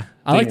this. Yeah,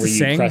 I like to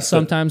sing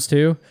sometimes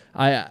too.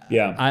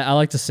 I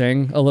like to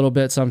sing a little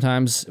bit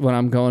sometimes when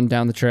I'm going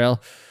down the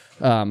trail.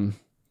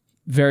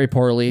 Very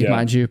poorly,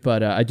 mind you,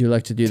 but I do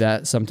like to do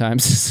that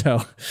sometimes.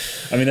 So,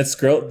 I mean,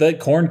 that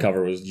Korn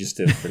cover was just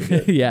pretty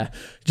good. Yeah,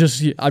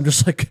 I'm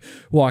just like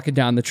walking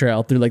down the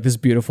trail through like this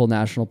beautiful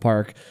national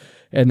park,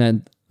 and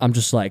then I'm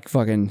just like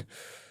fucking.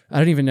 I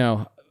don't even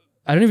know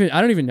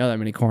that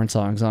many Korn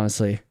songs,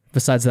 honestly.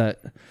 Besides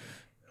that,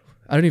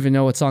 I don't even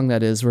know what song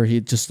that is where he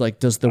just like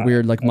does the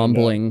weird like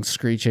mumbling,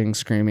 screeching,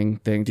 screaming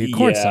thing. Dude,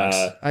 Korn sucks.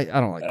 I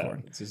don't like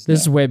Korn.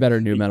 There's way better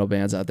new metal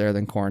bands out there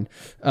than Korn.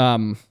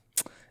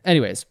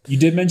 Anyways, you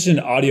did mention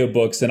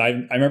audiobooks, and I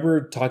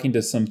remember talking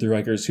to some thru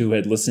hikers who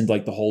had listened to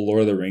like the whole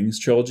Lord of the Rings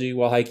trilogy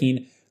while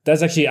hiking.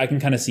 That's actually, I can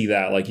kind of see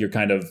that, like you're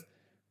kind of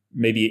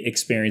maybe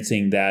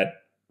experiencing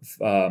that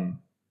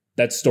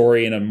that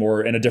story in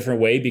a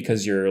different way,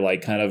 because you're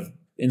like kind of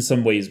in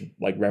some ways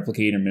like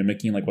replicating or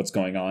mimicking like what's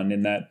going on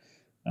in that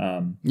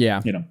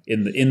you know,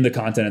 in the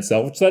content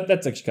itself, which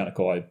that's actually kind of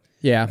cool. I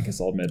guess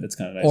I'll admit it's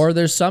kind of nice. Or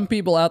there's some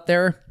people out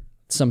there,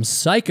 some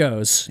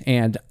psychos,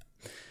 and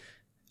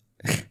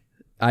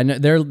I know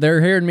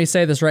they're hearing me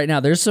say this right now.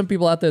 There's some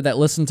people out there that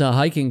listen to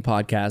hiking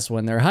podcasts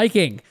when they're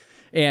hiking,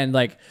 and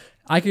like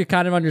I could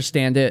kind of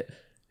understand it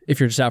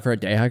if you're just out for a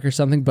day hike or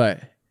something,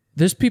 but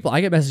there's people,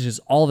 I get messages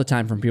all the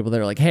time from people that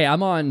are like, hey,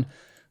 I'm on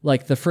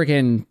like the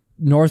freaking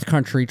North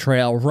Country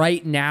Trail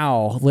right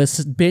now,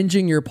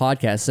 binging your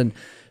podcast. And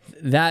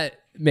that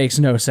makes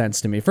no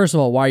sense to me. First of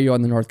all, why are you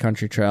on the North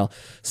Country Trail?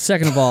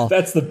 Second of all,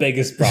 that's the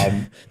biggest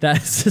problem.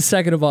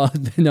 Second of all,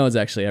 no one's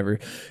actually ever,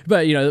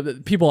 but you know,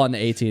 people on the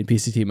AT and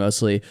PCT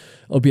mostly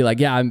will be like,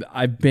 yeah, I'm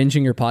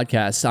binging your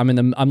podcast.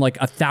 I'm like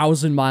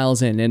 1,000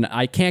 miles in, and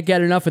I can't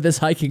get enough of this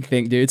hiking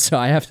thing, dude. So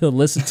I have to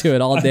listen to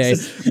it all day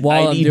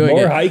while I'm doing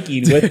more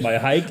hiking with my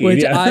hiking.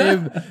 Which I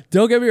am.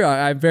 Don't get me wrong.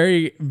 I'm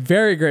very,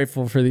 very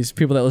grateful for these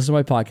people that listen to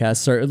my podcast.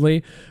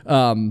 Certainly.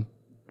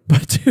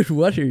 But dude,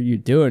 what are you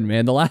doing,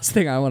 man? The last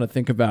thing I want to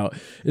think about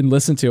and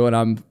listen to when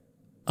I'm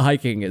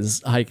hiking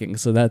is hiking.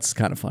 So that's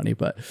kind of funny.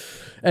 But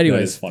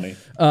anyways, that is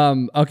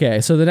funny.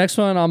 Okay, so the next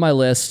one on my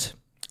list,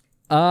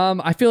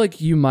 I feel like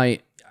you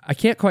might. I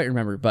can't quite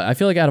remember, but I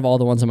feel like out of all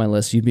the ones on my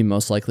list, you'd be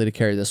most likely to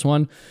carry this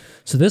one.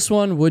 So this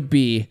one would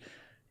be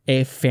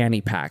a fanny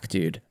pack,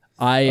 dude.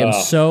 I am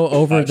so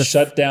over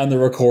shut down the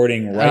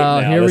recording right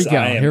now. Here we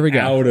go. Here we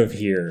go. Out of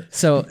here.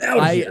 So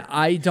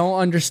I don't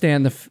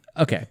understand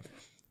okay.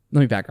 Let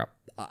me back up.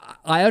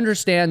 I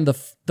understand the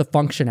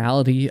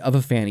functionality of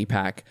a fanny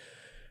pack.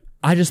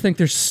 I just think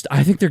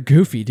they're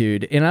goofy,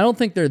 dude, and I don't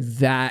think they're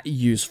that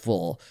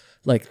useful.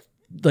 Like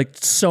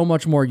so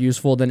much more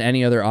useful than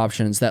any other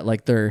options that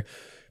like they're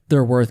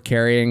worth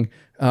carrying.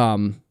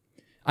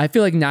 I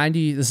feel like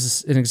 90. This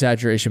is an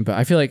exaggeration, but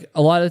I feel like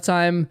a lot of the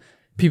time,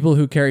 people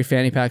who carry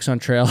fanny packs on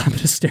trail, I'm going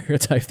to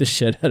stereotype the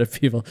shit out of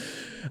people.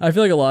 I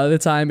feel like a lot of the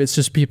time it's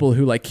just people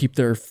who like keep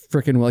their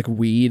freaking like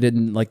weed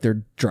and like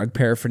their drug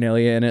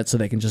paraphernalia in it so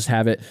they can just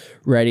have it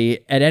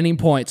ready at any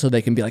point so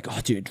they can be like,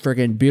 oh dude,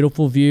 freaking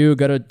beautiful view.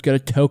 Gotta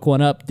toke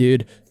one up,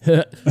 dude.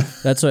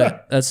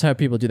 That's how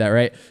people do that,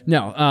 right?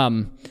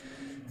 No,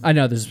 I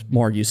know there's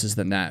more uses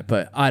than that,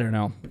 but I don't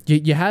know.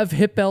 You have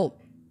hip belt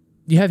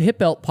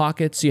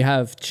pockets, you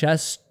have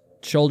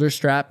shoulder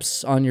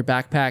straps on your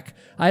backpack.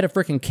 I had a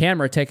freaking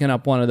camera taking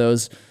up one of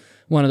those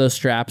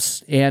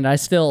straps, and I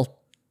still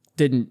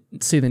didn't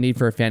see the need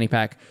for a fanny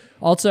pack.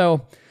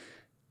 Also,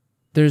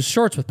 there's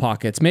shorts with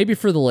pockets. Maybe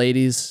for the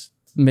ladies,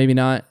 maybe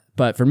not,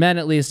 but for men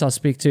at least, I'll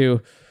speak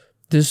to.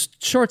 There's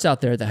shorts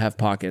out there that have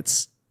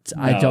pockets.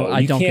 I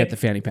don't get the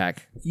fanny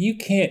pack. You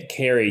can't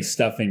carry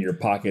stuff in your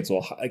pockets.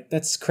 Well, like,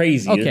 that's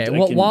crazy. Okay,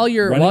 well, while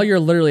you're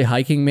literally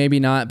hiking, maybe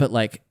not, but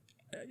like.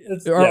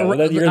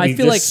 I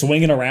feel like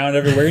swinging around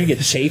everywhere. You get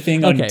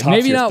chafing on top maybe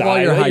of your not thigh.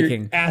 While you're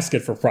hiking. You're asking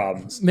for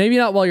problems. Maybe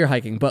not while you're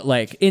hiking, but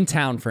like in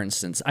town, for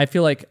instance. I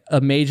feel like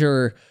a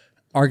major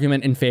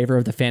argument in favor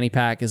of the fanny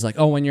pack is like,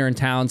 oh, when you're in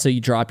town, so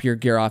you drop your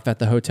gear off at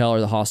the hotel or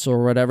the hostel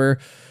or whatever.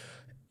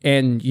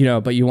 and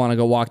but you want to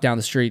go walk down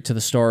the street to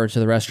the store or to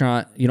the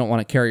restaurant, you don't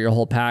want to carry your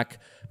whole pack,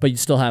 but you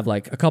still have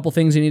like a couple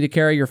things you need to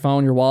carry, your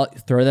phone, your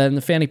wallet, throw that in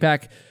the fanny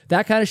pack.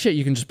 That kind of shit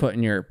you can just put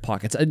in your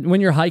pockets.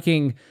 When you're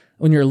hiking,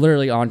 when you're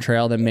literally on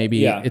trail, then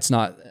maybe it's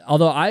not.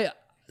 Although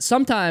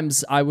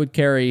sometimes I would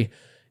carry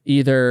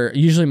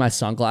usually my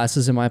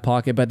sunglasses in my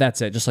pocket, but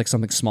that's it. Just like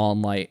something small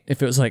and light.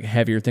 If it was like a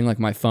heavier thing like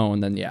my phone,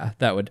 then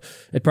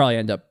it'd probably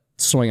end up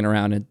swinging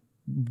around and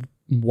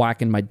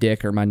whacking my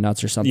dick or my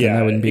nuts or something.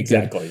 That wouldn't be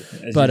exactly.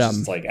 good. It's but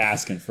just like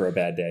asking for a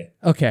bad day.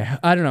 Okay,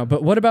 I don't know.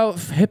 But what about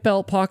hip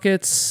belt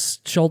pockets,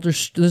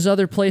 shoulders? There's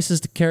other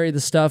places to carry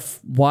the stuff.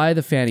 Why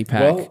the fanny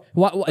pack?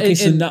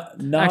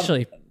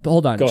 Actually,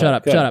 hold on. Shut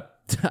up.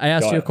 I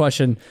asked you a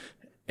question,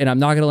 and I'm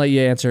not going to let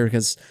you answer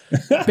because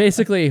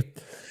basically,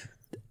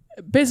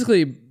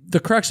 the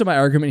crux of my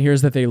argument here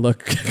is that they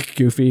look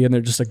goofy and they're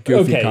just a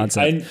goofy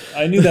concept.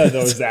 I knew that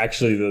was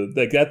actually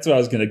that's what I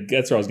was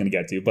gonna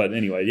get to. But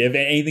anyway, do you have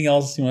anything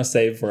else you want to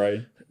say before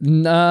I?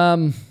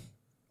 No,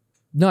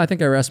 I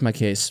think I rest my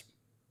case.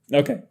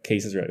 Okay,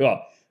 case is right.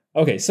 Well,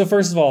 okay. So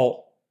first of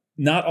all,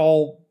 not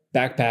all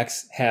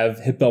backpacks have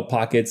hip belt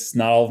pockets.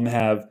 Not all of them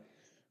have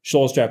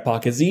shoulder strap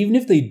pockets. Even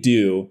if they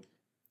do,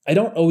 I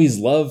don't always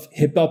love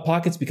hip belt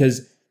pockets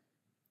because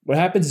what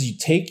happens is you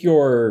take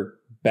your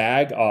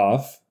bag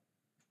off.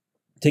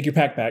 Take your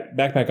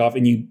backpack off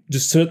and you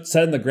just set it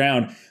on the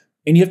ground,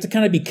 and you have to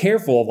kind of be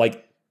careful of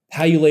like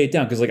how you lay it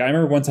down. Cause like I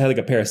remember once I had like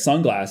a pair of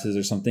sunglasses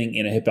or something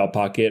in a hip belt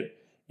pocket,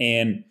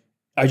 and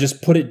I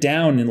just put it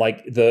down and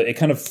like it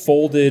kind of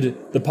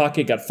folded, the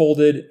pocket got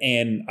folded,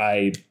 and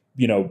I,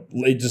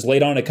 just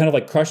laid on it, kind of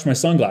like crushed my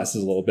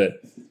sunglasses a little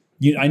bit.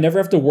 I never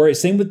have to worry.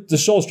 Same with the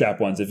shoulder strap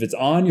ones. If it's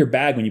on your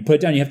bag, when you put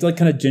it down, you have to like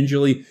kind of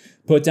gingerly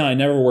put it down. I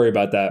never worry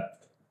about that.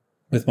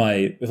 With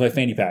my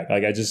fanny pack,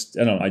 like I just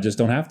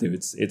don't have to.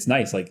 It's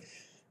nice, like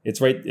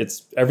it's right.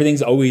 It's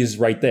everything's always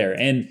right there,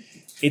 and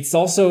it's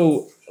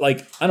also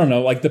like I don't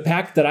know, like the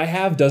pack that I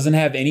have doesn't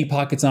have any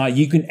pockets on it.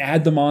 You can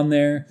add them on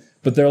there,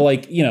 but they're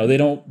like they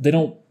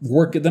don't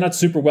work. They're not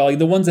super well. Like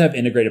the ones that have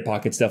integrated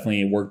pockets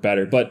definitely work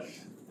better, but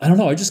I don't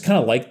know. I just kind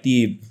of like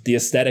the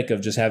aesthetic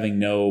of just having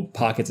no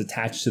pockets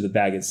attached to the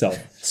bag itself.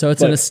 So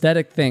it's an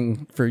aesthetic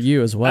thing for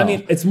you as well. I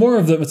mean, it's more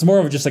of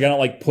just like I don't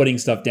like putting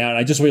stuff down.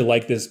 I just really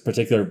like this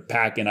particular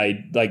pack, and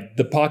I like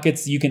the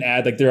pockets you can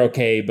add. Like they're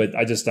okay, but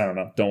I don't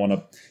know. Don't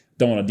want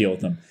to deal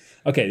with them.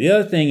 Okay. The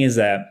other thing is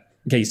that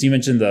so you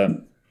mentioned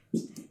the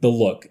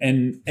look,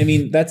 and I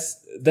mean that's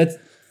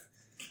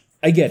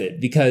I get it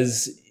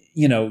because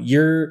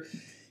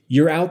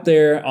you're out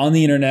there on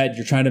the internet,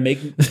 you're trying to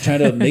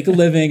make a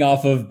living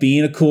off of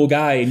being a cool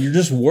guy, and you're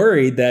just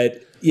worried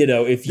that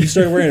if you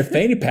start wearing a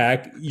fanny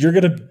pack, you're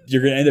gonna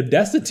end up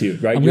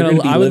destitute, right? You're gonna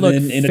be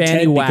living in a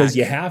tent because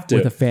you have to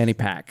with a fanny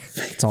pack.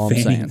 That's all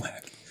I'm saying.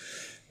 Whack.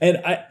 And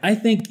I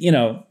think I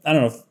don't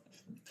know.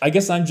 I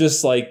guess I'm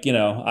just like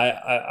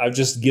I've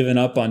just given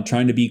up on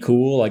trying to be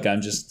cool. Like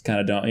I'm just kind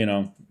of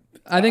don't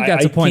I think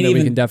that's a point that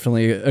we can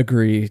definitely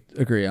agree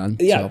on.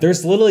 Yeah,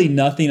 there's literally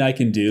nothing I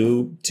can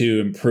do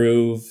to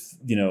improve,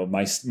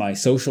 my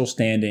social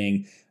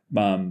standing.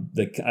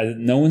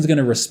 No one's going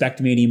to respect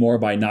me anymore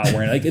by not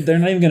wearing. Like they're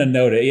not even going to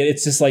notice.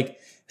 It's just like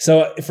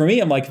so for me.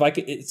 I'm like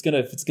if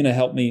it's gonna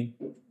help me,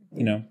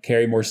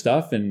 carry more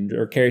stuff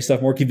or carry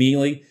stuff more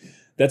conveniently.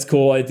 That's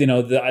cool.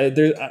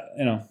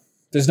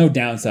 There's no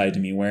downside to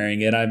me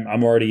wearing it.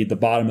 I'm already at the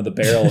bottom of the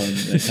barrel when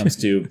it comes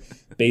to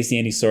basically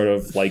any sort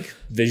of like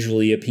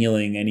visually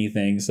appealing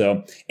anything.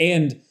 So,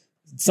 and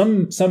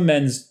some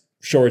men's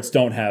shorts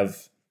don't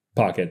have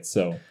pockets.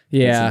 So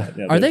yeah,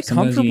 are they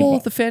comfortable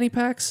with the fanny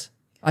packs?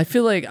 I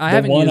feel like I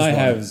haven't used one. The one I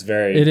have is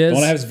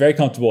very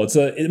comfortable.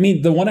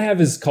 The one I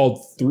have is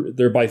called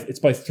it's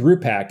by Through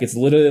Pack. It's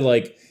literally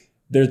like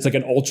there's like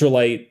an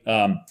ultralight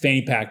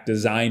fanny pack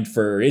designed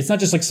for. It's not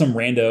just like some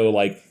rando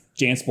like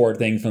JanSport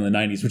thing from the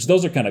 90s, which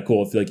those are kind of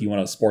cool if like you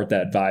want to sport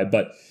that vibe.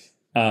 But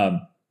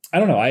I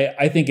don't know.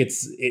 I think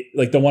it's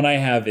like the one I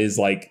have is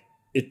like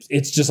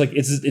it's just like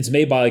it's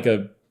made by like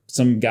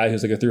some guy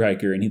who's like a thru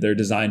hiker, and they're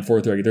designed for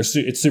thru hiker.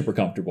 It's super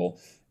comfortable.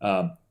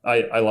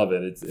 I love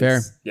it. It's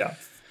fair. Yeah.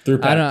 Through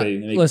Pack.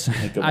 Listen,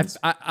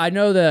 I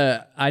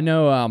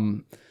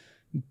know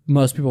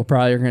most people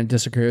probably are going to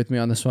disagree with me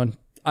on this one.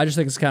 I just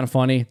think it's kind of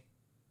funny.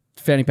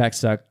 Fanny packs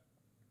suck.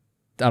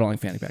 I don't like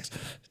fanny packs.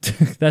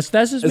 that's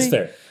just me. It's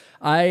fair.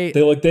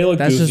 They look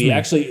that's goofy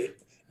actually.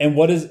 And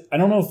I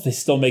don't know if they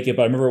still make it,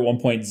 but I remember at one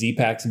point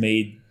Z-Packs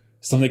made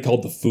something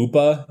called the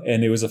Fupa,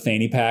 and it was a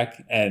fanny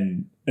pack,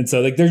 and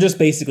so like they're just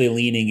basically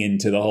leaning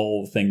into the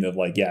whole thing of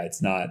like, yeah,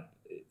 it's not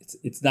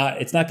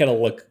gonna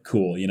look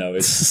cool,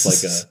 it's just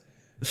like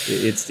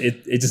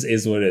it just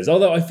is what it is.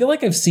 Although I feel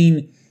like I've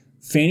seen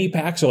fanny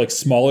packs or like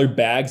smaller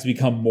bags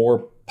become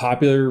more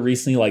popular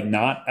recently, like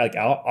not like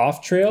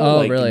off trail. Oh,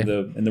 like really?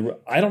 In the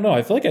I don't know.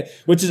 I feel like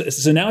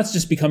so now it's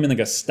just becoming like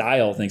a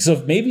style thing.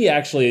 So maybe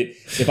actually,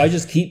 if I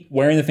just keep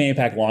wearing the fanny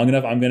pack long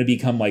enough, I'm going to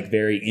become like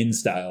very in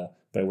style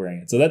by wearing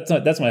it. So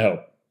that's my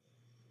hope.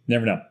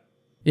 Never know.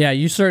 Yeah,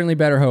 you certainly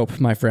better hope,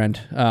 my friend.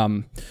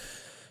 No,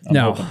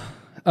 hoping.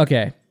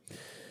 Okay.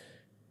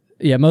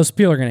 Yeah, most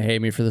people are going to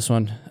hate me for this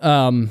one.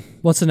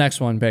 What's the next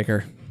one,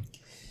 Baker?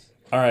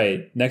 All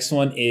right. Next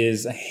one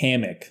is a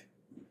hammock.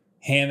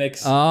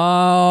 Hammocks.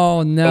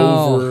 Oh,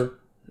 no. Overrated.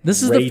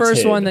 This is the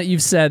first one that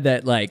you've said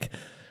that, like,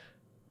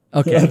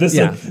 okay.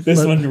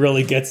 This one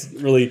really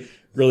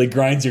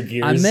grinds your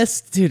gears. I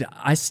missed, dude.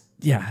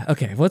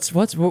 Okay. What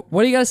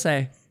do you got to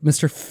say,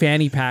 Mr.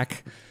 Fanny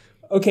Pack?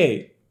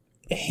 Okay.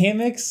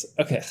 Hammocks.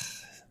 Okay.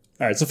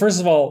 All right. So first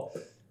of all,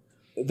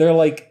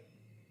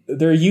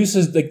 their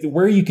uses, like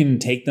where you can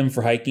take them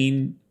for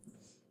hiking,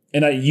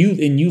 and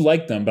you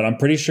like them, but I'm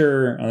pretty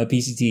sure on the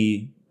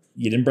PCT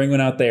you didn't bring one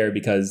out there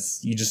because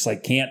you just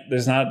like can't.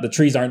 There's not, the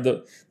trees aren't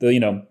the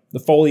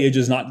foliage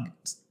is not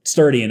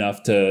sturdy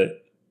enough to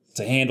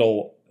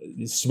handle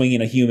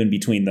swinging a human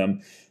between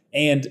them,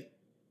 and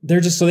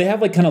they're just, so they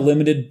have like kind of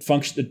limited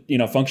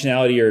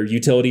functionality or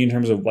utility in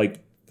terms of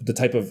like the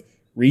type of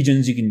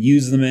regions you can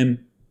use them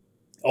in.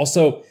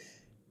 Also,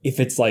 if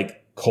it's like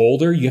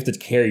colder, you have to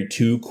carry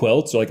 2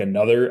 quilts or like an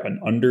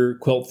under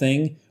quilt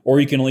thing, or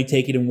you can only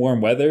take it in warm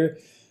weather.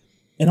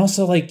 And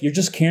also, like, you're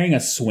just carrying a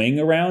swing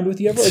around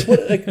with you ever. Like,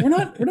 what, like we're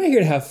not here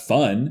to have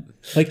fun.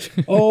 Like,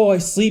 oh, I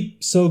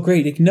sleep so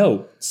great. Like,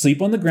 no,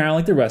 sleep on the ground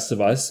like the rest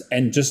of us,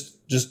 and just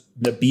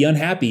be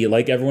unhappy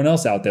like everyone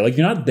else out there. Like,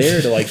 you're not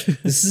there to like.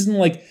 This isn't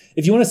like,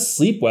 if you want to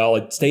sleep well,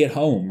 like stay at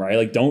home, right?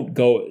 Like, don't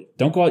go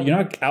out. You're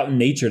not out in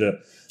nature to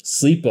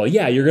sleep well.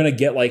 Yeah, you're gonna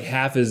get like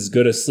half as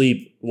good a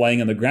sleep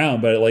laying on the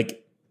ground, but like,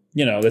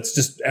 that's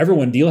just,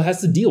 everyone has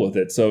to deal with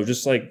it. So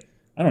just like,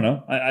 I don't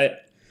know. I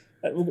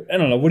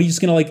don't know. What are you just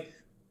gonna like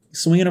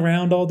swinging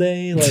around all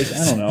day? Like,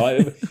 I don't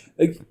know.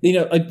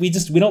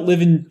 We don't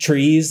live in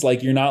trees.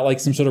 Like, you're not like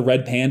some sort of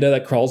red panda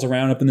that crawls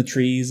around up in the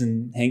trees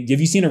and hang.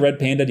 Have you seen a red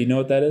panda? Do you know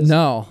what that is?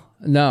 No.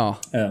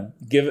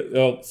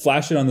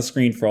 Flash it on the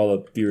screen for all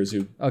the viewers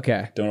who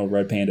don't know what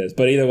red panda is.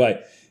 But either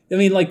way, I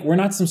mean, like, we're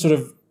not some sort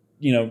of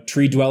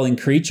tree dwelling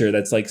creature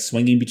that's like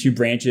swinging between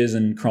branches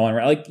and crawling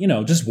around. Like,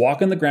 just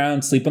walk on the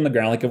ground, sleep on the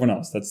ground like everyone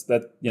else. That's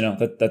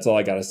all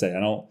I gotta say. I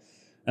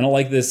don't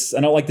like this.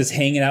 I don't like this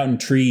hanging out in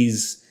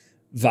trees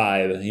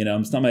vibe.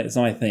 It's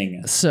not my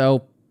thing.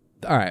 So,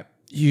 all right,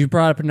 you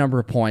brought up a number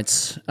of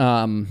points.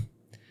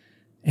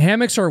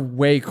 Hammocks are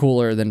way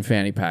cooler than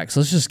fanny packs.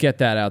 Let's just get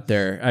that out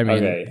there. I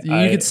mean,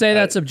 you could say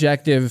that's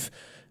objective.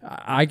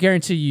 I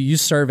guarantee you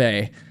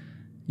survey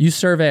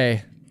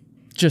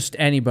just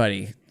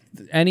anybody,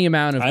 any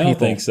amount of people. I don't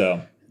think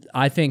so.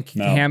 I think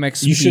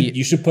hammocks. You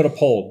should put a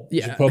poll.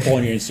 You should put a poll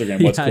on your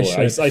Instagram. What's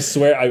cooler? I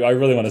swear, I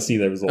really want to see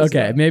the results.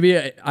 Okay, maybe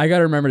I got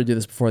to remember to do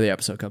this before the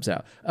episode comes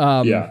out.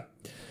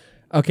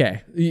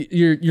 Okay,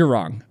 you're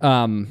wrong.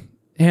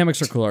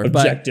 Hammocks are cooler,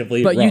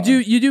 objectively, but wrong.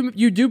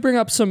 you do bring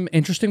up some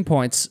interesting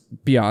points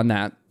beyond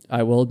that.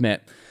 I will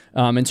admit,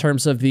 in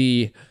terms of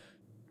the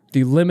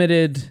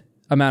limited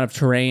amount of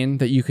terrain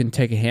that you can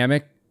take a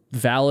hammock.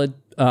 Valid.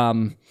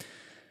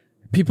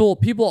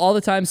 People all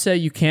the time say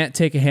you can't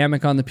take a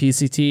hammock on the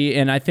PCT,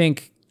 and I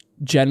think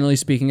generally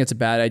speaking, it's a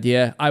bad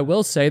idea. I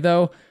will say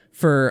though,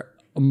 for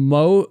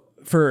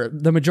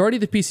the majority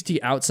of the PCT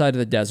outside of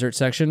the desert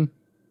section,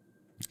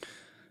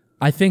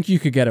 I think you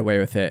could get away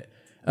with it.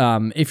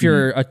 If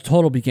you're a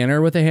total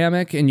beginner with a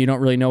hammock and you don't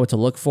really know what to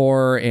look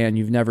for and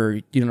you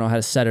don't know how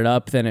to set it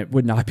up, then it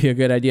would not be a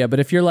good idea. But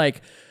if you're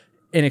like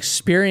an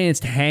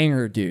experienced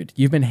hanger, dude,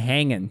 you've been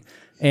hanging,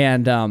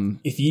 and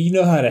if you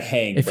know how to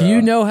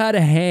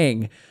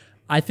hang,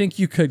 I think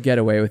you could get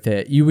away with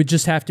it. You would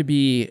just have to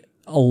be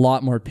a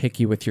lot more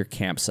picky with your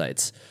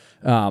campsites.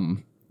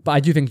 But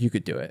I do think you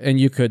could do it, and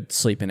you could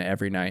sleep in it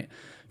every night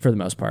for the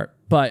most part.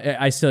 But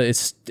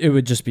it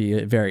would just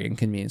be very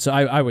inconvenient. So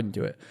I wouldn't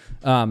do it.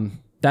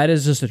 That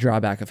is just a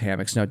drawback of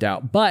hammocks, no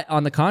doubt. But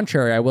on the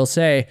contrary, I will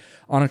say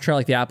on a trail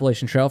like the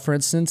Appalachian Trail, for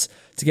instance,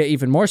 to get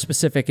even more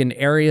specific, in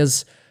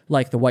areas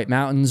like the White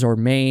Mountains or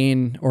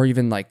Maine or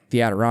even like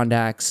the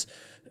Adirondacks,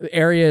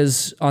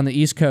 areas on the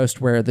East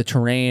Coast where the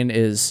terrain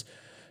is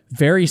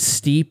very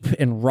steep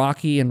and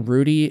rocky and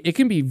rooty, it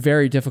can be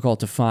very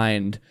difficult to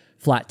find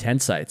flat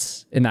tent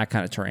sites in that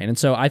kind of terrain. And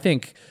so I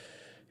think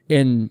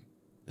in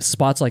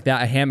spots like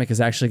that, a hammock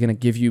is actually going to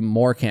give you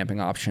more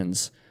camping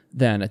options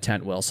than a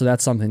tent will. So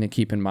that's something to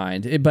keep in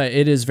mind. But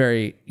it is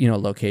very,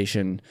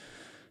 location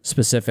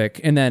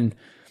specific. And then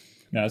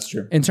that's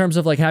true. In terms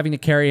of like having to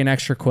carry an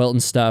extra quilt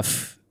and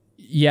stuff,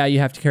 yeah, you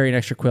have to carry an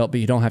extra quilt, but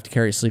you don't have to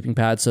carry a sleeping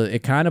pad. So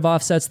it kind of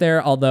offsets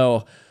there.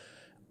 Although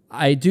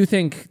I do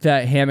think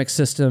that hammock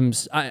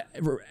systems,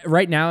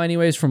 right now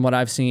anyways, from what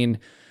I've seen,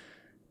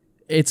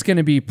 it's going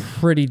to be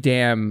pretty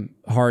damn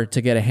hard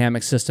to get a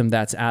hammock system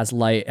that's as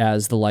light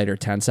as the lighter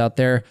tents out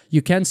there.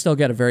 You can still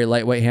get a very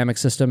lightweight hammock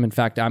system. In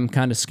fact, I'm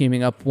kind of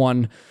scheming up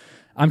one.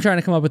 I'm trying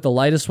to come up with the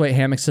lightest weight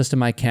hammock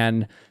system I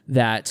can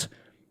that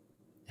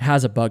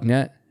has a bug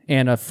net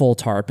and a full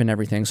tarp and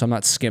everything. So I'm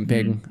not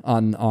skimping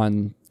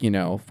on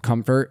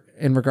comfort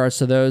in regards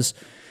to those.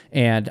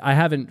 And I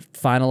haven't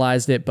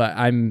finalized it, but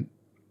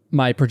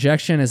my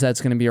projection is that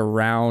it's going to be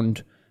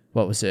around,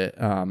 what was it?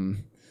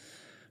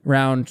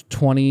 Around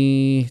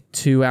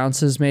 22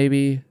 ounces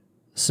maybe.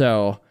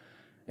 So,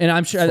 And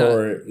I'm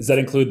sure. Does that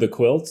include the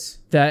quilts?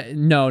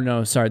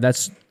 No, sorry.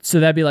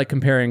 That'd be like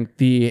comparing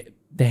the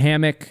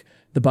hammock,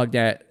 the bug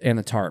net, and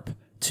the tarp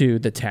to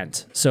the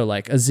tent. So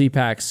like a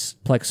Z-Pack's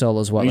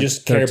Plexola is what? You like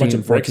just carry a bunch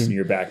of bricks in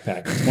your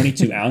backpack.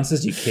 22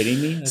 ounces? You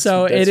kidding me? That's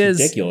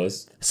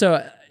ridiculous.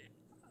 So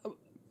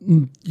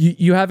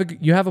you have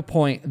a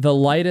point. The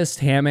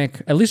lightest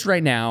hammock, at least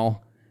right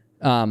now,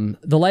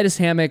 the lightest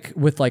hammock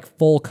with like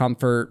full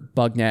comfort,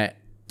 bug net,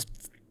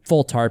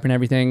 full tarp and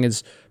everything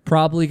is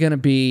probably going to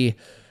be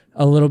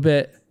a little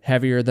bit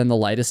heavier than the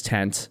lightest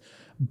tent,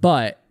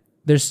 but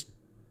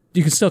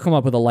you can still come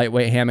up with a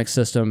lightweight hammock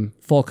system,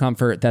 full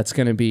comfort, that's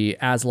going to be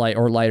as light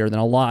or lighter than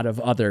a lot of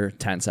other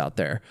tents out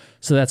there.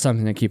 So that's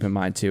something to keep in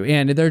mind too.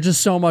 And they're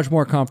just so much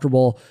more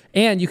comfortable,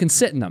 and you can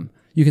sit in them.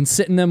 You can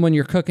sit in them when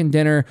you're cooking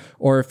dinner,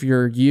 or if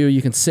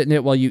you can sit in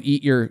it while you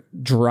eat your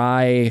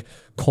dry,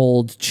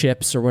 cold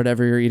chips or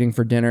whatever you're eating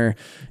for dinner.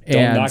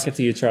 Don't knock it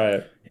till you try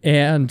it.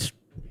 And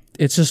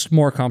it's just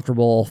more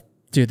comfortable.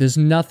 Dude, there's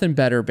nothing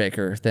better,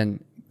 Baker,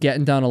 than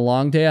getting done a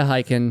long day of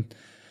hiking,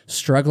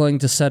 struggling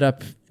to set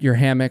up your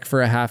hammock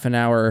for a half an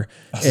hour,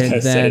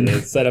 and then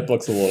the setup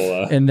looks a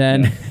little and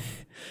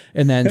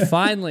then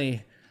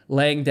finally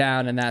laying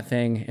down in that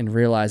thing and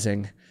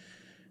realizing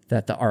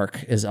that the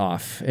arc is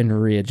off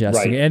and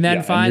readjusting, and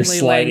then finally and you're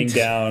sliding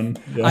down.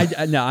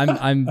 Yeah. No,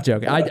 I'm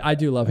joking. I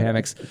do love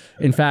hammocks.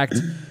 In fact,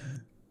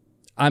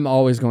 I'm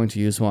always going to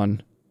use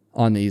one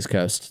on the East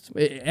Coast.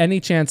 Any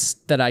chance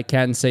that I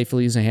can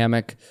safely use a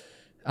hammock,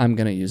 I'm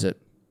gonna use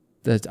it.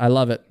 I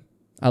love it.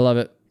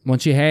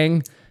 Once you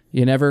hang,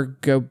 you never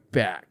go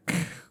back.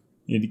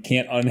 You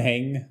can't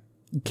unhang.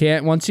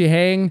 Once you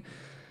hang.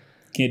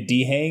 Can't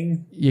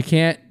dehang. You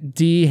can't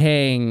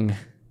dehang.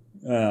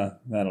 I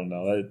don't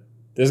know.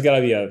 There's got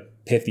to be a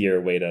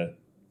pithier way to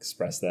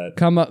express that.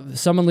 Come up.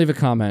 Someone leave a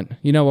comment.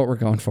 You know what we're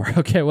going for.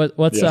 Okay.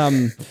 What's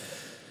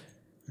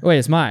Wait,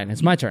 it's mine.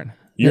 It's my turn.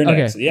 You're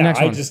next. Okay, Yeah.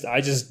 next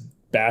I just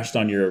bashed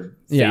on your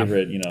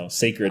favorite,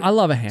 sacred. I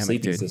love a hammock,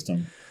 sleeping dude.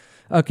 system.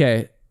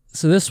 Okay.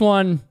 So this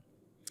one,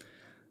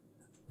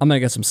 I'm gonna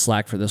get some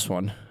slack for this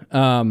one.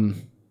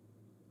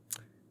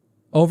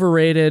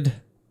 Overrated.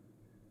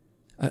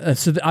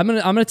 I'm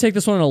gonna take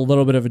this one in a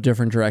little bit of a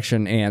different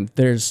direction, and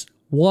there's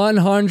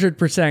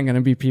 100%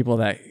 gonna be people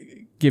that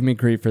give me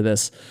grief for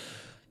this.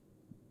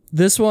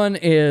 This one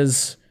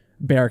is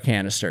bear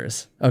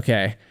canisters.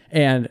 Okay,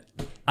 and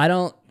I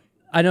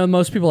know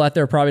most people out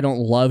there probably don't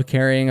love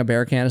carrying a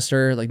bear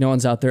canister. Like, no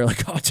one's out there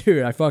like, oh,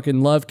 dude, I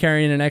fucking love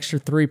carrying an extra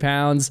 3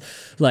 pounds.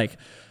 Like,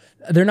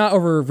 they're not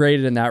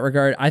overrated in that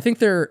regard. I think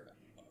they're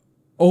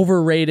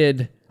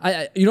overrated.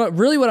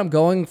 Really what I'm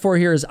going for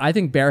here is I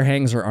think bear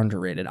hangs are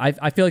underrated.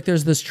 I feel like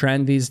there's this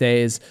trend these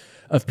days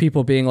of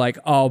people being like,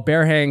 oh,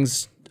 bear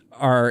hangs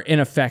are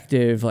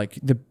ineffective. Like,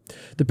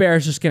 the bear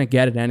is just going to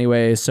get it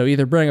anyway. So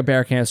either bring a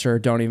bear canister or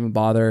don't even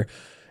bother.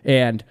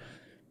 And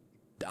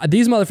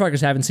these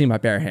motherfuckers haven't seen my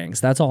bear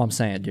hangs. That's all I'm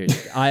saying, dude.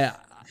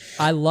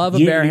 I love a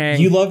bear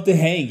hang. You love to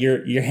hang.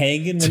 You're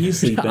hanging when you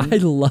sleep. I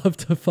love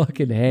to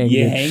fucking hang.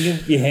 You're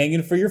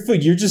hanging for your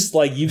food. You're just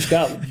like, you've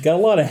got a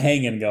lot of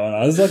hanging going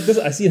on. It's like this.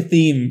 I see a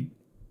theme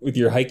with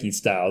your hiking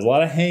styles. A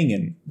lot of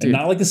hanging, dude. And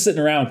not like the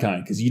sitting around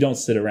kind, because you don't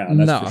sit around.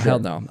 That's for sure. Hell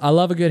no. I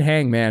love a good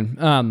hang,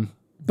 man.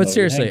 But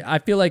seriously, I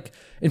feel like,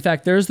 in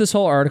fact, there's this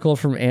whole article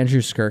from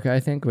Andrew Skirka, I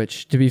think,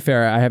 which, to be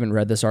fair, I haven't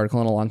read this article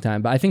in a long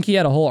time, but I think he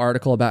had a whole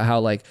article about how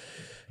like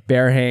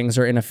bear hangs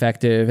are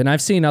ineffective, and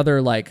I've seen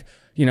other like,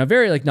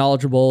 very like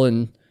knowledgeable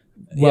and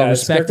well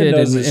respected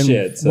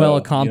and well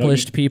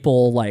accomplished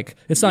people. Like,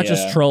 it's not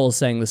just trolls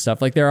saying this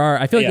stuff. Like,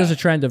 I feel like there's a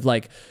trend of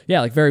like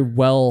very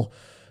well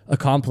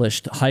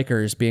accomplished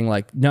hikers being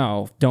like,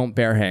 no, don't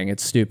bear hang.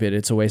 It's stupid.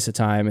 It's a waste of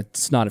time.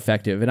 It's not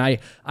effective. And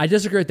I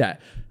disagree with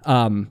that.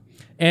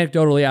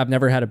 Anecdotally, I've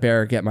never had a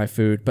bear get my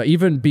food, but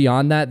even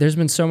beyond that, there's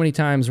been so many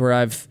times where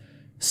I've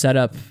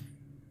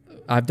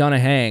done a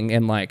hang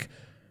and like,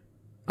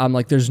 I'm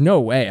like, there's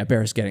no way a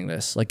bear's getting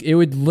this. Like, it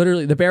would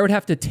literally, the bear would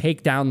have to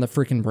take down the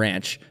freaking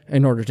branch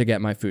in order to get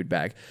my food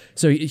bag.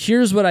 So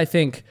here's what I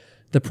think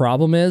the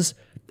problem is.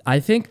 I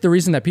think the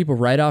reason that people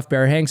write off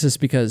bear hangs is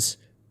because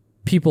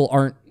people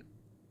aren't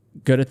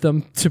good at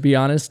them, to be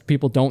honest.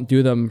 People don't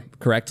do them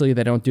correctly.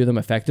 They don't do them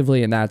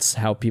effectively, and that's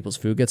how people's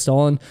food gets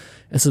stolen.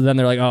 And so then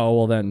they're like, oh,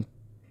 well then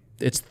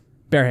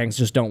bear hangs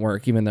just don't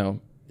work, even though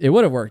it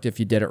would have worked if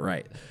you did it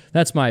right.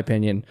 That's my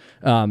opinion.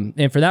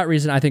 And for that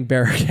reason, I think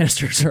bear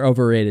canisters are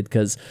overrated,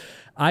 because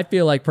I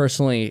feel like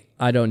personally,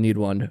 I don't need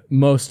one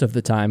most of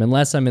the time,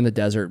 unless I'm in the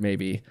desert,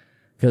 maybe,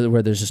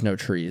 where there's just no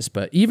trees.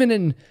 But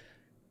even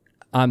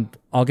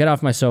I'll get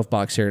off my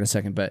soapbox here in a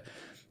second, but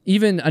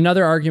even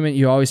another argument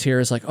you always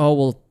hear is like, oh,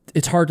 well,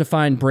 it's hard to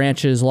find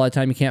branches. A lot of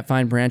time you can't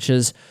find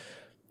branches.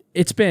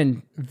 It's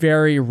been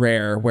very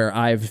rare where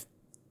I've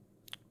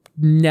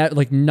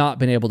not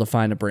been able to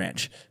find a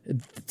branch.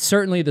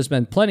 Certainly there's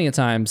been plenty of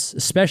times,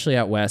 especially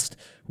out west,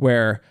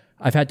 where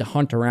I've had to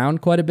hunt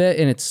around quite a bit,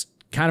 and it's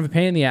kind of a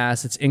pain in the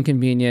ass. It's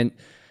inconvenient.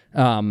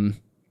 But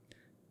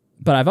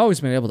I've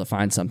always been able to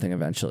find something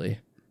eventually.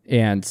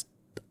 And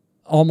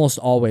almost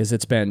always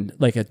it's been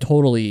like a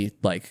totally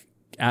like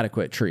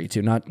adequate tree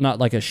too, not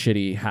like a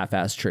shitty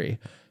half-ass tree.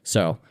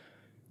 So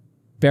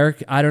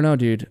I don't know,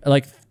 dude.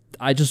 Like,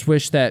 I just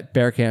wish that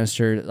bear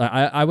canister,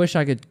 I wish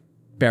I could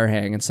bear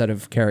hang instead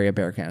of carry a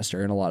bear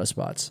canister in a lot of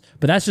spots.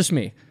 But that's just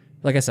me.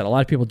 Like I said, a lot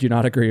of people do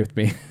not agree with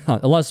me.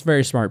 A lot of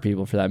very smart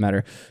people, for that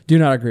matter, do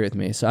not agree with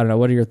me. So I don't know.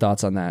 What are your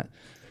thoughts on that?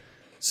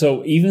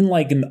 So even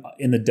like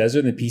in the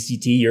desert, in the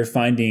PCT, you're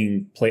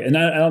finding and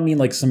I don't mean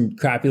like some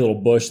crappy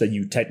little bush that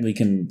you technically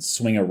can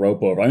swing a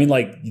rope over. I mean,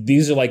 like,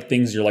 these are like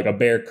things you're like, a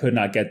bear could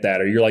not get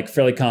that, or you're like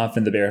fairly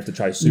confident the bear have to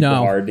try super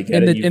hard to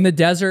get it. In the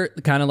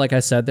desert, kind of like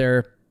I said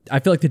there, I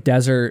feel like the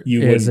desert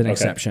is an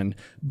exception.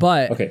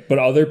 But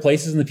other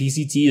places in the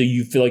PCT,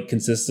 you feel like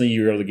consistently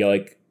you're able to get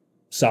like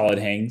solid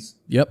hangs?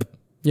 Yep.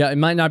 Yeah, it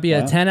might not be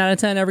a 10 out of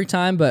 10 every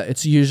time, but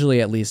it's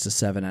usually at least a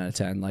 7 out of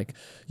 10. Like,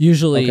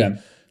 usually,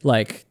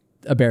 like,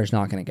 a bear's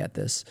not going to get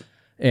this.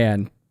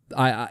 And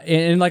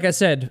and like I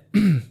said,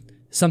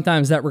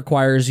 sometimes that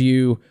requires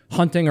you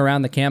hunting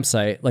around the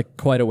campsite like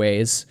quite a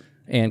ways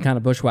and kind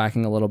of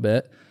bushwhacking a little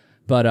bit.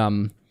 But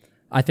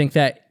I think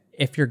that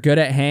if you're good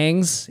at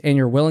hangs and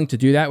you're willing to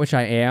do that, which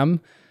I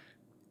am,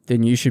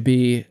 then you should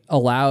be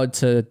allowed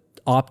to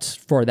opt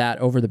for that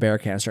over the bear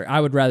canister. I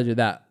would rather do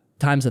that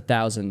times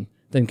 1,000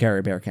 than carry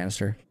a bear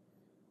canister.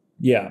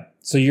 Yeah.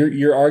 So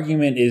your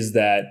argument is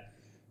that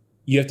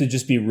you have to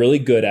just be really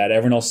good at it.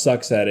 Everyone else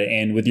sucks at it.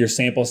 And with your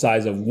sample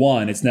size of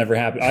 1, it's never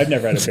happened. I've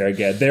never had a bear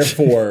get.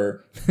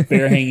 Therefore,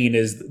 bear hanging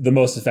is the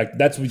most effective.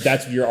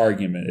 That's your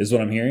argument, is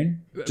what I'm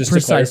hearing? Just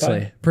Precisely. to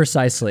clarify?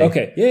 Precisely.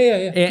 Okay.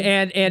 Yeah.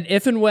 And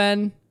if and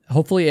when,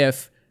 hopefully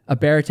if a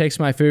bear takes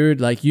my food,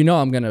 like,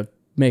 I'm going to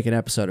make an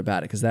episode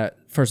about it, because that,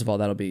 first of all,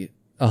 that'll be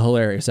a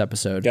hilarious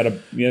episode.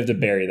 You have to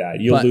bury that.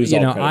 You'll lose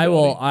all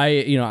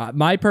credibility.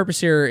 My purpose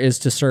here is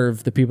to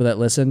serve the people that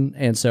listen.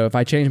 And so if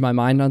I change my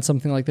mind on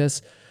something like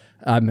this,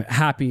 I'm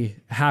happy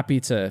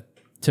to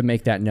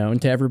make that known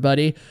to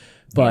everybody.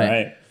 But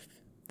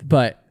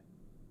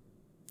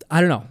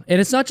I don't know.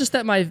 And it's not just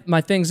that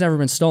my thing's never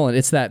been stolen.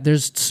 It's that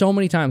there's so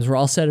many times where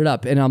I'll set it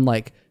up and I'm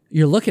like,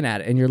 you're looking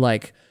at it and you're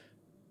like,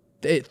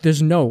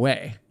 there's no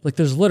way. Like,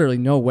 there's literally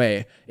no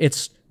way.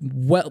 It's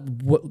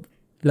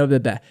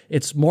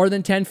it's more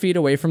than 10 feet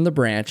away from the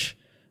branch,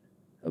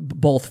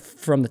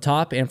 both from the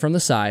top and from the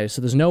side. So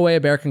there's no way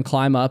a bear can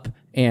climb up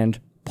and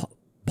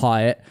paw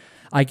it.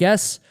 I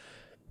guess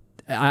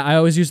I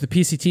always use the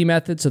PCT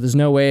method. So there's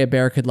no way a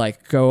bear could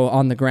like go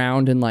on the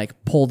ground and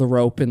like pull the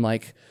rope and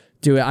like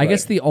do it. I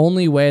guess the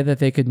only way that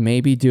they could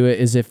maybe do it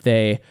is if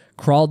they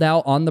crawled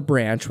out on the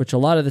branch, which a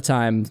lot of the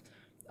time,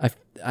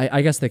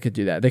 I guess they could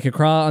do that. They could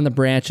crawl on the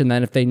branch, and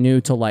then if they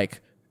knew to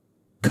like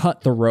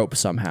cut the rope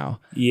somehow.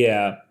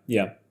 Yeah.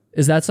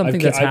 Is that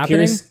something that's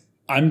happening?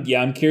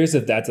 I'm curious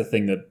if that's a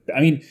thing that,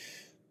 I mean,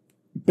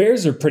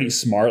 bears are pretty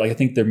smart. Like, I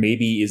think there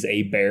maybe is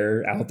a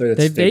bear out there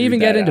that's they even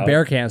get into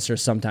bear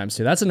canisters sometimes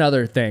too. That's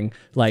another thing.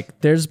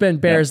 Like, there's been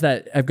bears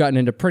that have gotten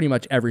into pretty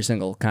much every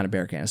single kind of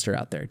bear canister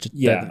out there.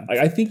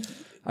 I think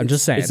I'm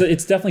just saying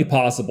it's definitely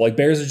possible. Like,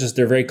 bears are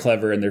they're very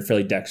clever and they're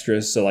fairly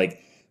dexterous. So like,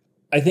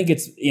 I think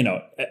it's,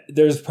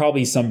 there's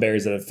probably some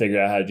bears that have figured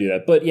out how to do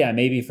that. But yeah,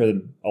 maybe for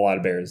a lot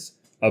of bears,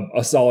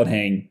 a solid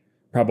hang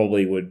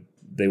probably would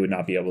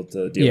not be able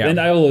to do. Yeah. And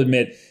I will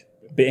admit,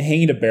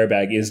 hanging a bear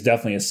bag is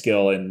definitely a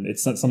skill, and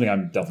it's not something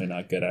I'm definitely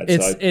not good at.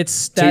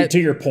 To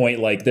your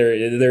point, like there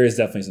is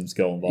definitely some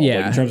skill involved. Yeah.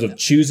 Like, in terms of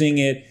choosing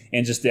it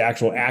and just the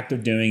actual act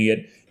of doing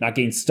it, not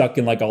getting stuck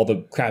in like all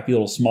the crappy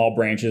little small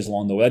branches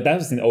along the way. That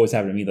was the thing that always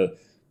happened to me. The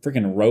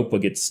freaking rope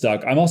would get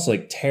stuck. I'm also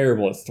like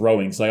terrible at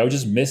throwing, so like, I would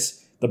just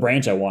miss the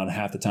branch I want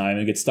half the time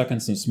and get stuck on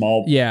some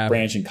small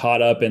branch and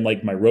caught up, and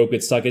like my rope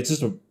gets stuck. It's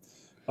just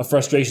a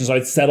frustration. So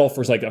I'd settle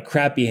for like a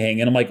crappy hang,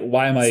 and I'm like,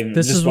 why am I?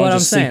 This is what I'm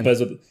saying.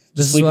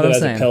 Sleep with it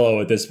as a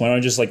pillow at this point. I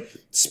don't just like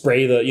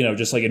spray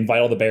just like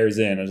invite all the bears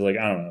in. I was like,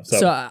 I don't know.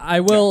 So I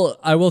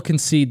will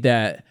concede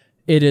that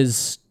it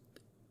is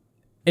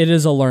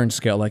a learned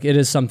skill. Like, it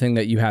is something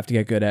that you have to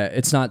get good at.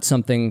 It's not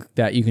something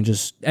that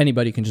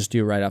anybody can just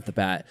do right off the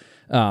bat.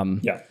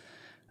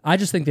 I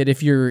just think that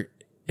if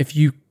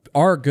you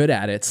are good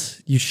at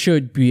it, you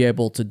should be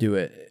able to do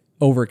it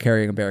over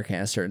carrying a bear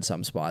canister in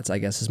some spots, I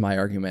guess, is my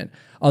argument.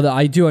 Although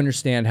I do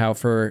understand how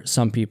for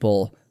some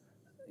people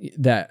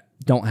that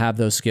don't have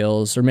those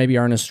skills, or maybe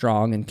aren't as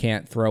strong and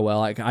can't throw well.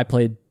 Like, I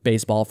played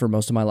baseball for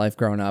most of my life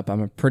growing up. I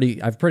have a pretty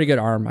good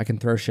arm. I can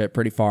throw shit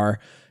pretty far.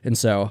 And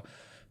so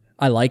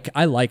I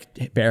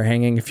like bear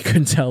hanging, if you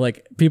couldn't tell.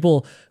 Like,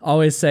 people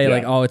always say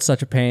like, oh, it's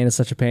such a pain. It's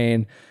such a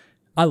pain.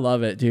 I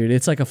love it, dude.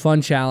 It's like a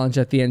fun challenge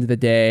at the end of the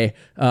day.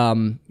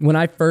 When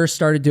I first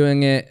started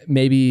doing it,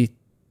 maybe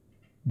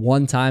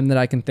one time that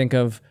I can think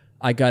of,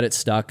 I got it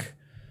stuck.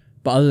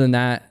 But other than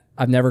that,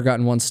 I've never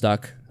gotten one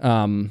stuck.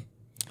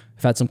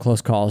 I've had some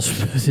close calls,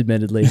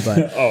 admittedly,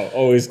 but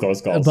always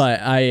close calls.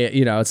 But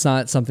it's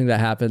not something that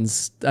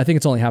happens. I think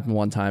it's only happened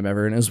one time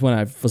ever, and it was when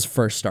I was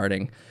first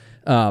starting.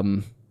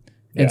 And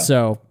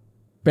so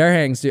bear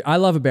hangs, dude. I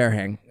love a bear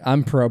hang.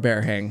 I'm pro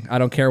bear hang. I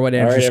don't care what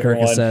Andrew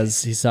Skirka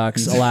says. He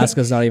sucks.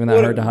 Alaska's not even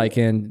that hard to hike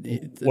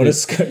in. What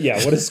does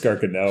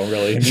Skirka know,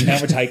 really? I mean, how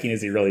much hiking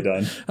has he really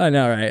done? I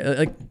know, right?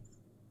 Like,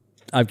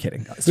 I'm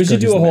kidding. We should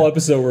do a whole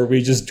episode where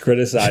we just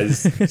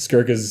criticize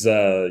Skirka's,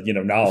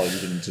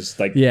 knowledge and just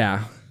like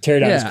tear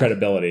down his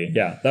credibility.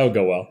 Yeah, that would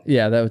go well.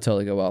 Yeah, that would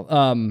totally go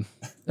well.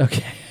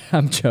 Okay,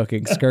 I'm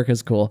joking.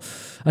 Skirka's cool.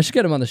 I should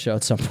get him on the show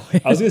at some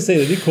point. I was gonna say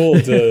it'd be cool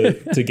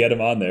to get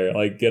him on there.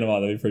 Like get him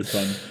on, that'd be pretty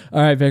fun.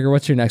 All right, Baker,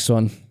 what's your next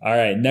one? All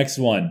right, next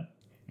one.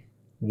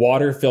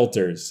 Water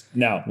filters.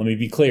 Now, let me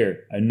be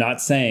clear. I'm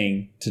not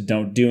saying to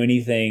don't do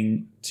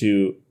anything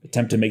to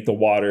attempt to make the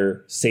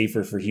water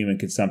safer for human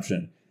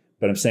consumption.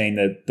 But I'm saying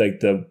that like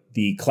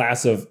the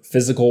class of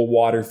physical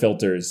water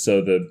filters,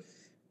 so the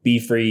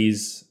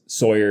B-Freeze,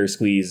 Sawyer,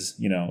 Squeeze,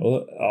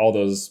 all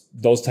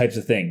those types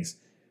of things.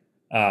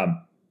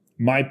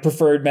 My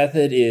preferred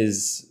method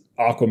is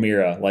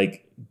Aquamira,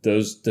 like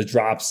the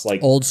drops,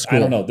 like old school. I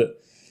don't know.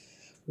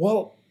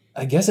 Well,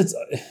 I guess it's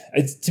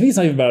to me, it's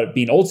not even about it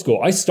being old school.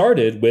 I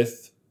started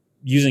with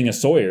using a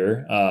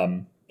Sawyer,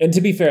 and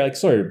to be fair, like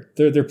Sawyer,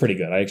 they're pretty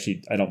good.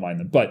 I don't mind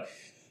them, but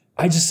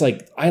I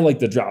like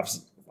the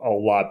drops a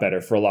lot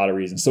better for a lot of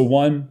reasons. So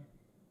one,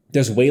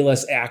 there's way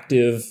less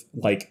active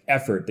like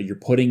effort that you're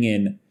putting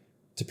in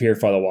to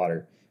purify the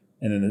water.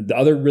 And then the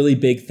other really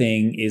big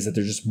thing is that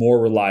they're just more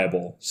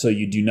reliable. So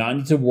you do not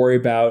need to worry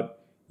about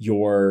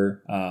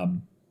your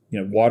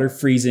water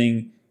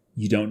freezing.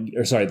 You don't,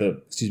 or sorry,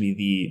 the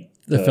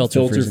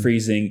filter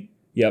freezing.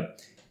 Yep.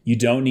 You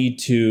don't need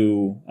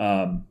to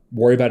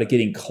worry about it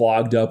getting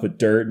clogged up with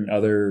dirt and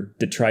other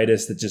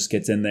detritus that just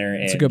gets in there.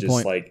 That's a good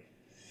point.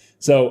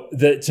 So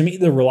to me,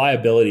 the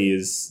reliability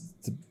is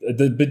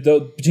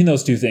between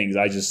those two things.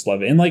 I just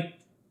love it. And like,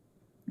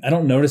 I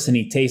don't notice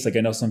any taste. Like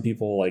I know some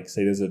people like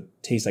say there's a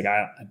taste like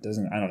I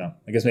don't know.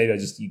 I guess maybe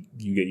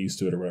you get used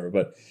to it or whatever,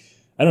 but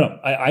I don't know.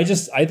 I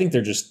think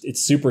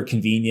it's super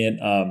convenient.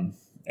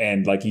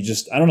 And like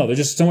I don't know. There's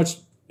just so much,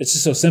 it's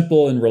just so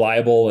simple and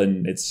reliable.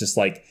 And it's just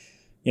like,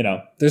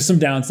 there's some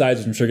downsides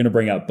which I'm sure going to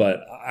bring up, but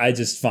I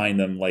just find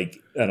them like,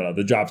 I don't know.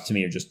 The drops to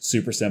me are just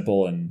super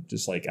simple and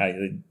just like,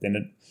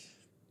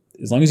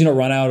 as long as you don't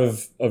run out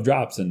of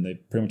drops, and they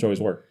pretty much always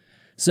work.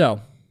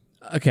 So,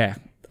 okay,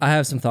 I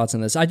have some thoughts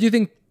on this. I do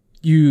think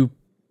you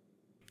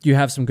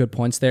have some good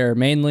points there.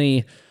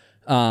 Mainly,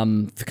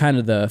 kind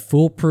of the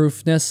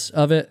foolproofness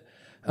of it.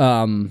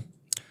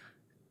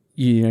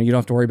 You don't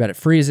have to worry about it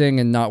freezing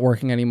and not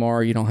working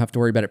anymore. You don't have to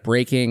worry about it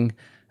breaking.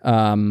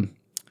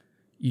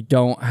 You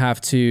don't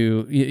have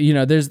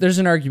to. There's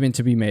an argument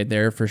to be made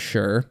there for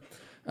sure.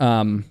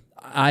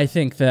 I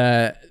think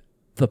that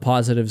the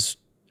positives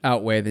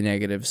outweigh the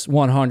negatives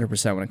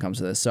 100% when it comes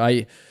to this. So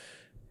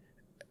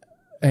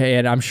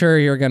I'm sure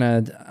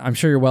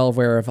you're well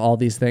aware of all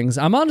these things.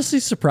 I'm honestly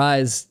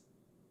surprised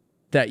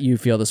that you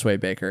feel this way,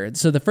 Baker.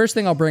 So the first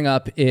thing I'll bring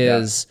up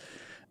is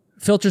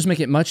filters make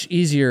it much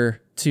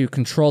easier to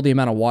control the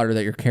amount of water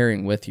that you're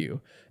carrying with you.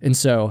 And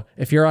so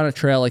if you're on a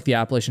trail like the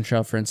Appalachian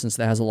Trail, for instance,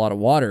 that has a lot of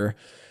water,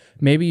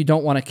 maybe you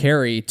don't want to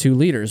carry 2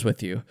 liters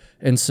with you.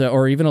 And so,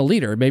 or even a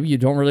liter, maybe you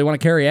don't really want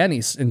to carry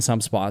any in some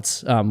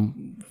spots.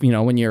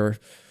 When you're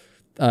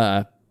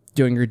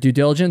doing your due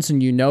diligence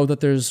and that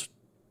there's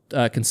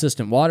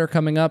consistent water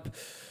coming up,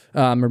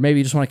 or maybe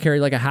you just want to carry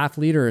like a half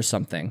liter or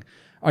something.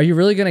 Are you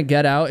really going to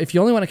get out? If you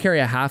only want to carry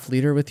a half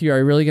liter with you, are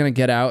you really going to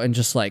get out and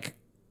just like,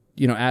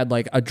 add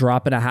like a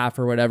drop and a half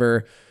or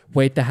whatever,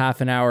 wait the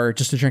half an hour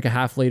just to drink a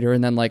half liter,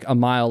 and then like a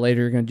mile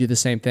later, you're going to do the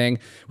same thing?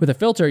 With a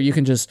filter, you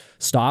can just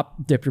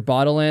stop, dip your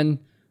bottle in,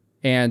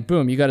 and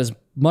boom, you got as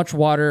much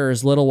water or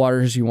as little water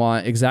as you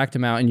want, exact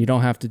amount, and you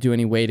don't have to do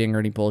any waiting or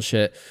any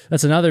bullshit.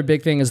 That's another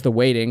big thing is the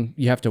waiting.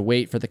 You have to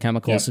wait for the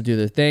chemicals to do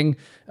their thing.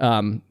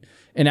 And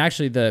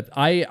actually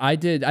I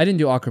didn't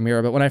do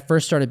Aquamira, but when I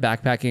first started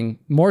backpacking,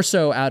 more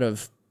so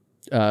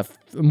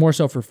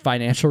for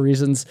financial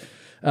reasons,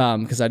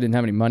 because I didn't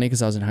have any money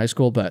because I was in high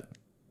school, but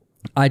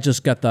I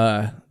just got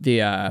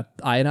the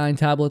iodine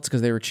tablets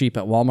because they were cheap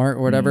at Walmart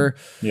or whatever.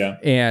 Yeah.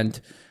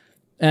 And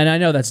I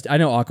know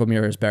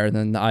Aquamira is better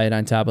than the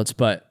iodine tablets,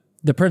 but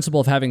the principle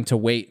of having to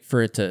wait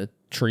for it to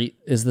treat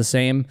is the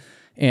same.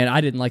 And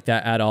I didn't like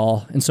that at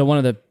all. And so one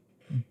of the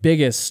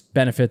biggest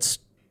benefits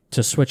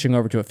to switching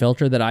over to a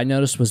filter that I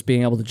noticed was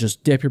being able to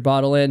just dip your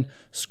bottle in,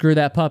 screw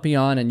that puppy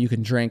on, and you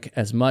can drink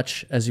as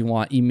much as you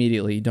want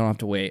immediately. You don't have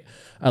to wait.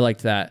 I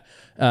liked that.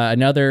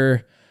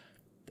 Another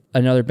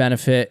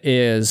benefit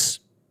is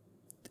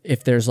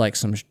if there's like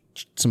some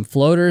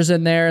floaters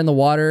in there in the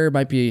water,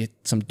 might be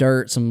some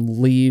dirt,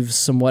 some leaves,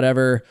 some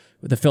whatever,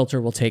 the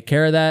filter will take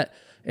care of that.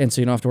 And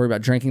so you don't have to worry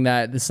about drinking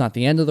that. It's not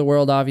the end of the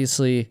world,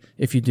 obviously,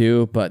 if you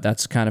do, but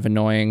that's kind of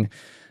annoying.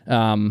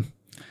 Do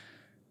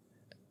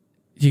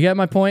you get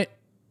my point?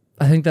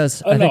 I think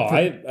that's...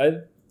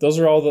 those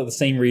are all the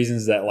same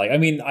reasons that, like, I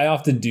mean, I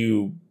often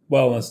do,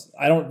 well,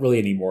 I don't really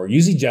anymore.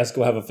 Usually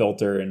Jessica will have a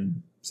filter,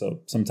 and so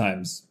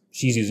sometimes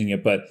she's using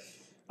it, but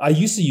I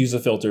used to use a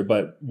filter,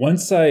 but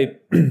once I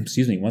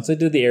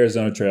did the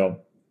Arizona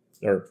Trail,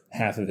 or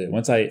half of it,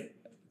 once I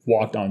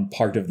walked on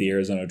part of the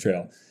Arizona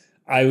Trail,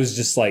 I was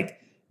just like,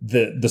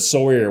 the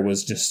Sawyer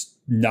was just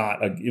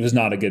not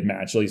a good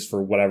match, at least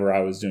for whatever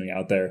I was doing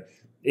out there.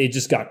 it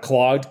just got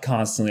clogged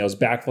constantly. I was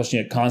backflushing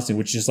it constantly,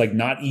 which is like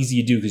not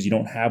easy to do because you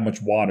don't have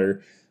much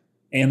water.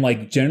 And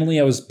like generally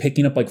I was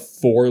picking up like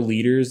 4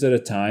 liters at a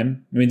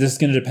time. I mean, this is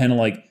going to depend on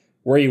like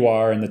where you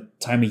are and the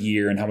time of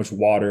year and how much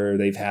water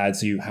they've had.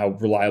 So how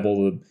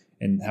reliable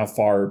and how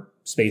far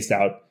spaced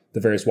out the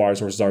various water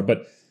sources are.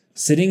 But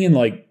sitting in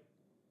like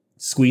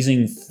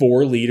squeezing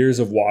 4 liters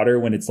of water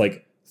when it's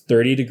like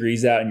 30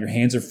 degrees out and your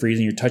hands are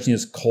freezing, you're touching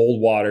this cold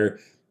water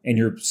and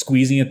you're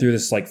squeezing it through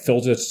this like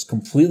filter that's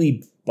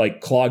completely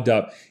like clogged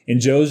up. And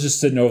Joe's just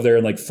sitting over there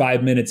in like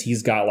 5 minutes.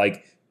 He's got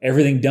like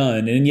everything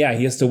done. And yeah,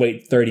 he has to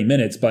wait 30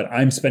 minutes, but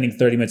I'm spending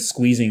 30 minutes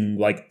squeezing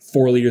like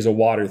 4 liters of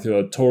water through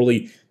a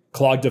totally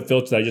clogged up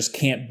filter that I just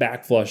can't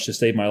backflush to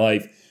save my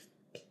life.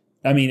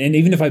 I mean, and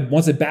even if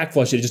once I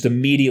backflush it, it just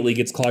immediately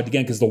gets clogged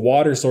again because the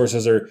water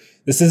sources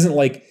this isn't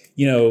like,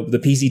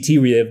 the PCT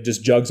where you have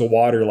just jugs of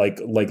water like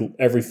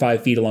every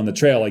 5 feet along the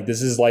trail. Like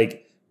this is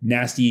like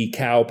nasty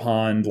cow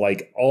pond,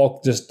 like all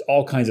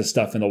kinds of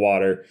stuff in the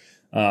water.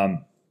 I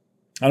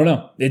don't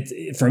know.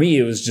 For me,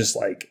 it was just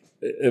like,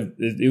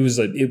 it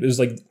was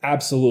like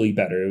absolutely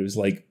better. It was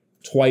like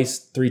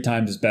 2-3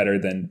 times better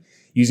than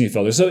using a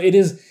filter. So it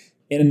is.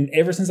 And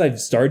ever since I've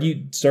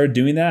started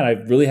doing that, I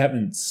really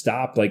haven't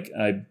stopped. Like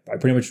I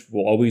pretty much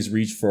will always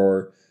reach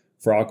for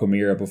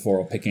Aquamira before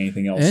I'll pick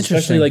anything else.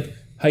 Especially like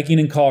hiking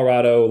in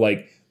Colorado.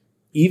 Like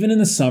even in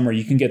the summer,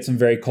 you can get some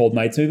very cold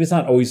nights. Maybe it's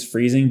not always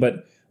freezing,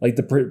 but like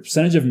the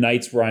percentage of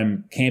nights where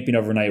I'm camping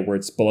overnight where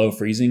it's below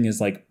freezing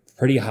is like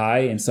pretty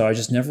high. And so I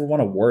just never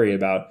want to worry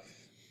about.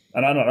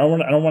 And I don't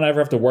want to ever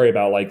have to worry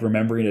about like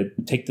remembering to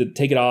take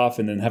it off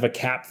and then have a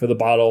cap for the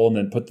bottle and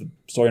then put the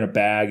soy in a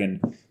bag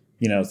and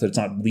so it's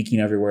not leaking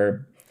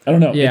everywhere. I don't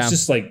know. Yeah, it's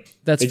just like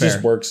it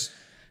just works.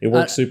 It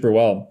works super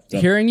well.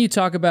 So. Hearing you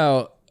talk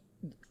about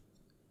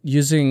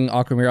using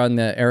Aquamira on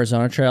the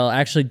Arizona Trail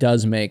actually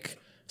does make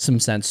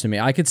some sense to me.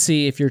 I could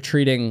see if you're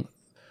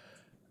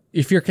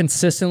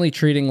consistently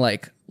treating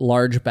like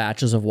large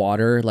batches of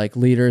water, like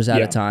liters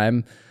at a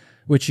time,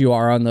 which you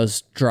are on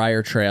those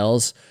drier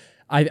trails.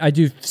 I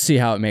do see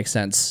how it makes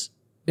sense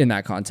in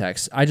that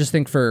context. I just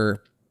think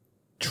for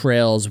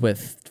trails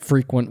with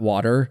frequent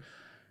water,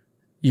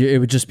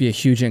 it would just be a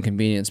huge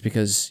inconvenience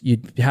because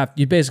you'd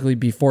basically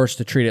be forced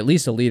to treat at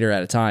least a liter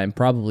at a time,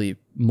 probably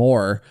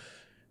more,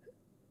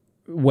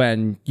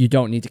 when you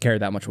don't need to carry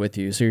that much with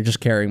you. So you're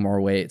just carrying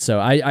more weight. So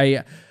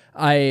I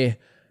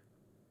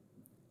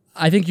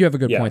think you have a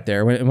good point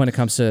there when it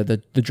comes to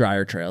the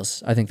drier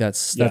trails. I think that's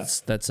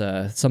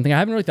something I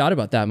haven't really thought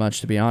about that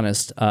much, to be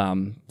honest.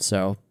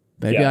 So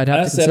maybe I'd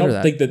have to consider that. I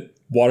don't think that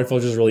water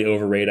filters is really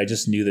overrated. I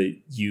just knew that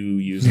you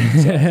use them.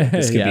 So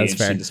this could be an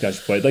interesting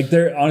discussion point. Like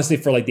they're honestly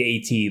for like the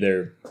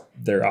AT,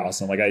 they're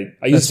awesome. Like I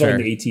used to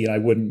start in the AT and I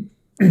wouldn't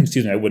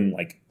I wouldn't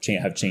like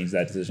have changed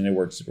that decision. It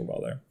worked super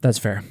well there. That's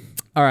fair.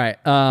 All right.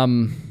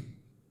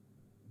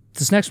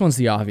 This next one's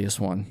the obvious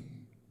one.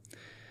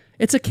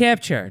 It's a camp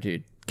chair,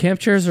 dude.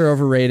 Camp chairs are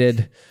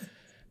overrated.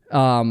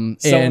 Someone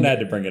had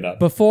to bring it up.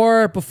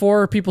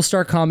 Before people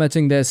start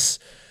commenting this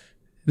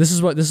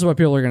is what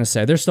people are going to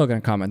say. They're still going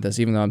to comment this,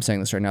 even though I'm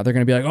saying this right now. They're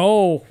going to be like,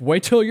 "Oh,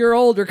 wait till you're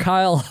older,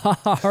 Kyle.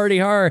 Hardy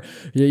har.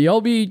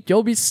 You'll be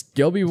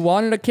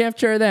wanting a camp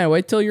chair then.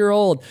 Wait till you're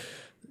old."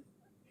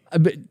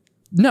 But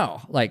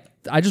no, like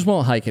I just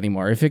won't hike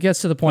anymore. If it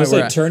gets to the point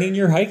where turn in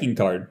your hiking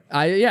card.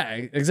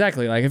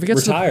 Exactly. Like if it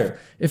gets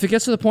if it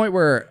gets to the point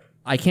where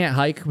I can't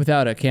hike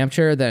without a camp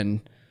chair,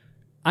 then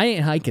I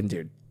ain't hiking,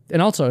 dude.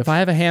 And also, if I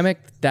have a hammock,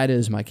 that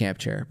is my camp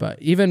chair.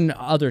 But even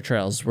other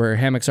trails where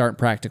hammocks aren't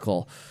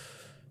practical.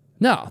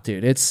 No,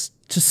 dude, it's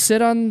just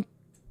sit on.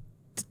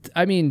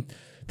 I mean,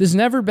 there's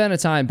never been a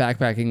time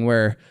backpacking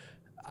where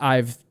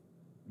I've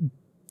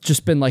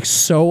just been like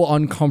so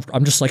uncomfortable.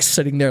 I'm just like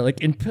sitting there like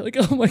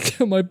oh my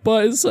God, my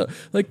butt is so,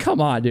 like, come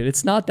on, dude.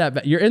 It's not that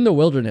bad. You're in the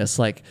wilderness.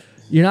 Like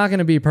you're not going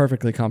to be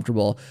perfectly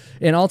comfortable.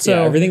 And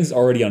also everything's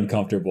already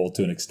uncomfortable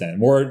to an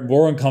extent,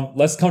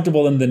 less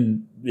comfortable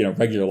than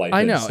regular life.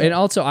 I know. So. And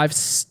also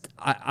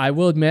I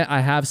will admit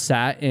I have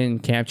sat in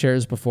camp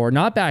chairs before,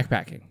 not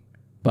backpacking,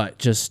 but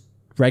just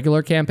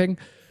regular camping.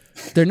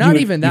 They're not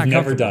even that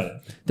comfortable. Never done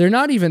it. They're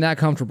not even that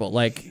comfortable.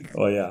 Like,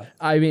 oh yeah.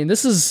 I mean,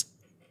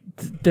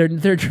 they're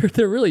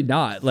really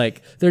not.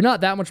 Like, they're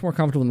not that much more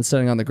comfortable than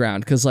sitting on the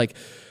ground because like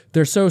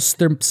they're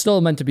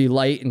still meant to be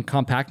light and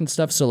compact and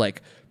stuff. So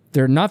like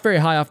they're not very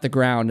high off the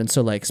ground, and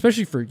so like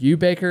especially for you,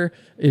 Baker,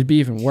 it'd be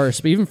even worse.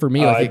 But even for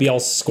me, like I'd be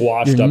all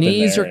squashed up. Your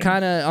knees are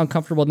kind of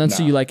uncomfortable. And then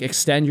so you like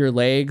extend your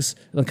legs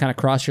and kind of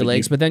cross your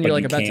legs, but then you're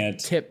like about to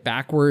tip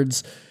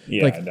backwards.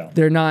 Yeah, like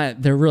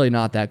they're really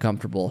not that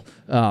comfortable.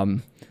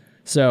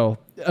 So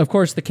of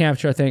course the camp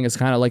chair thing is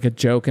kind of like a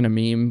joke and a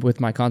meme with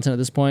my content at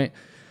this point.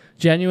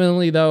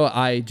 Genuinely though,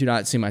 I do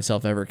not see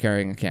myself ever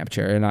carrying a camp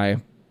chair, and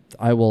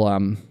I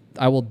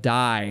will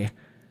die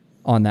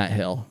on that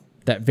hill,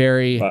 that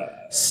very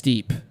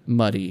steep,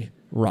 muddy,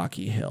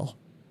 rocky hill.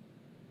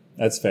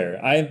 That's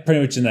fair. I'm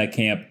pretty much in that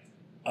camp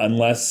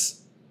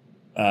unless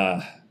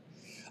I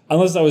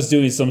was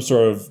doing some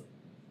sort of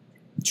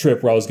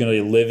trip where I was going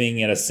to be living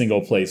in a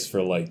single place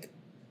for like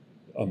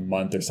a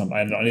month or something.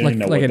 I don't even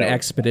know like what an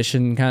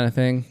expedition kind of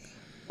thing.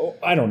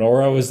 I don't know.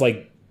 Or I was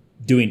like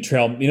doing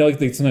trail,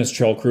 like sometimes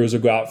trail crews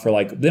will go out for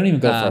like, they don't even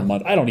go for a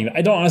month. I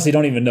honestly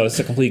don't even know. It's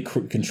a complete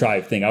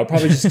contrived thing. I would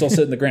probably just still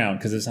sit in the ground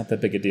because it's not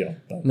that big a deal.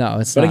 But, no,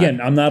 it's not. But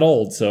again, I'm not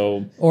old,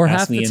 so. Or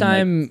half the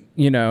time,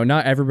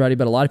 not everybody,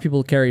 but a lot of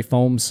people carry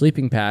foam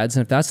sleeping pads.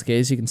 And if that's the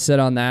case, you can sit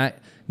on that.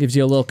 Gives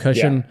you a little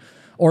cushion. Yeah.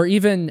 Or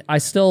even, I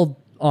still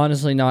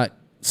honestly not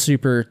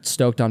super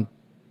stoked on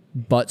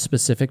butt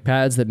specific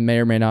pads that may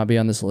or may not be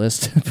on this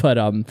list. But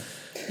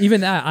even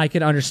that I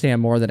can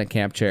understand more than a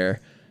camp chair.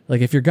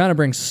 Like if you're gonna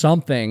bring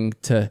something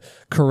to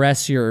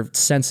caress your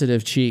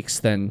sensitive cheeks,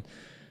 then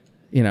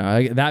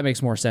that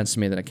makes more sense to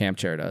me than a camp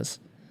chair does.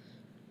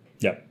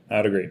 Yep,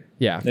 I'd agree.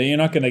 Yeah, you're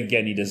not gonna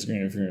get any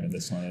disagreement from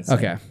this one. It's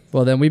okay,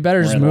 well then we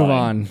better just move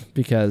on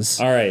because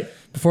all right,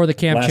 before the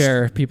camp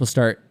chair people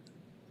start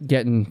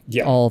getting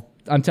all.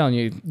 I'm telling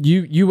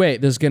you wait.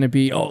 There's gonna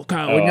be Kyle,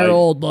 when you're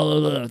old, blah blah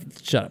blah.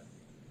 Shut up.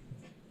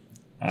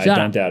 I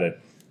don't doubt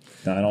it.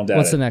 No, I don't doubt it.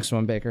 What's the next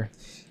one, Baker?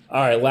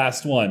 All right,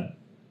 last one.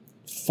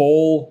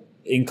 Full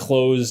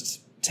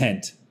enclosed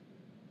tent.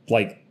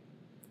 Like,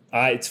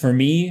 it's for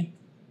me,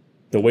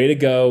 the way to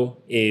go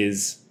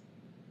is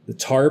the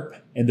tarp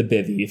and the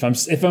bivy.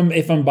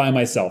 If I'm by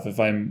myself, if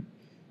I'm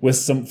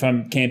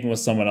camping with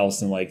someone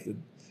else, and like,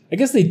 I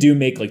guess they do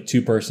make like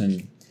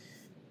 2-person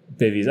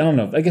bivvies. I don't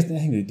know. I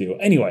think they do.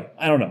 Anyway,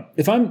 I don't know.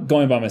 If I'm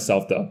going by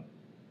myself though,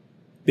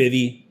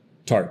 bivy,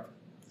 tarp.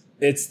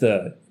 It's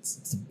the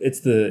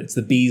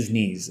bee's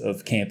knees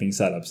of camping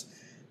setups.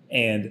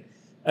 And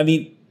I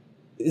mean,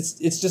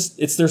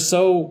 they're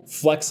so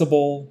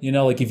flexible,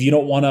 like if you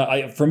don't want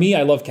to, for me,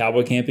 I love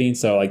cowboy camping.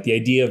 So like the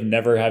idea of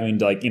never having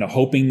to like,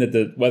 hoping that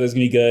the weather's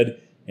gonna be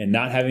good and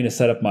not having to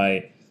set up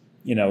my,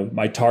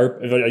 my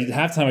tarp.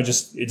 Half the time it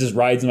just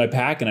rides in my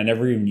pack and I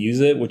never even use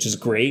it, which is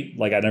great.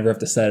 Like I never have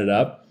to set it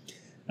up.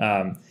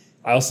 I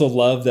also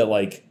love that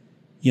like,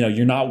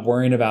 you're not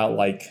worrying about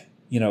like,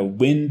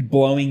 wind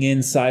blowing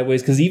in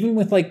sideways. Cause even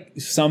with like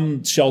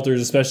some shelters,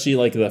 especially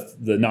like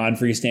the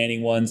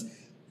non-freestanding ones,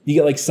 you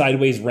get like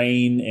sideways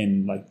rain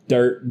and like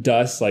dirt and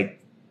dust.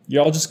 Like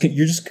you're just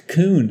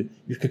cocooned.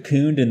 You're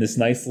cocooned in this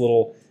nice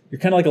little, you're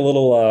kind of like a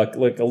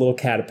little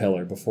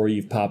caterpillar before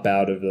you pop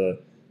out of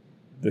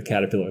the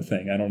caterpillar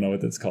thing. I don't know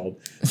what that's called,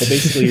 but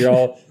basically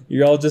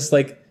you're all just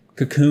like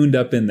cocooned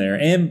up in there,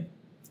 and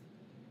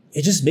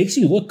it just makes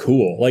you look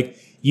cool. Like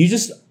you're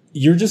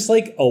just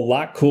like a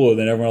lot cooler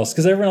than everyone else.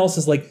 Cause everyone else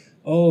is like,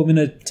 oh, I'm in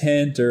a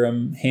tent or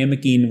I'm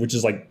hammocking, which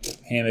is like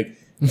hammock.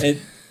 And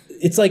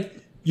it's like,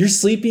 you're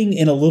sleeping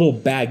in a little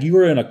bag. You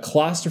are in a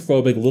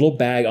claustrophobic little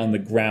bag on the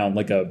ground,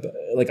 like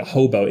a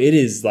hobo. It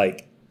is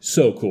like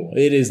so cool.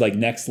 It is like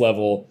next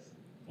level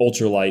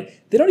ultralight.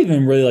 They don't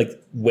even really like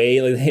weigh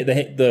like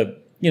the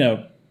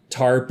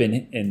tarp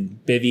and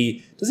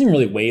bivy doesn't even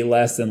really weigh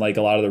less than like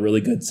a lot of the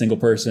really good single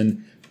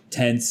person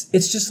tents.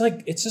 It's just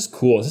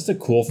cool. It's just a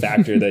cool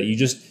factor that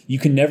you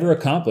can never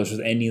accomplish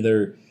with any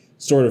other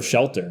sort of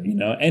shelter,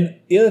 And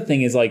the other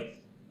thing is like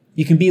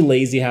you can be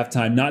lazy half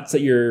time, not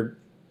set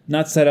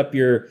up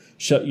your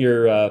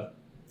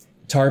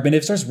tarp, and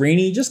if it starts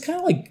raining, you just kind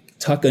of like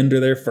tuck under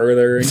there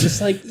further, and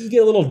just like you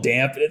get a little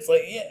damp, and it's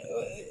like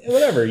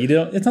whatever,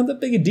 it's not that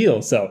big a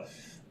deal. So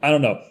I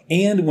don't know.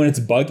 And when it's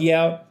buggy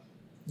out,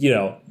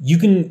 you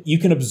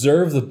can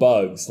observe the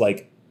bugs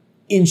like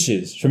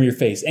inches from your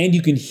face, and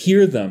you can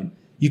hear them.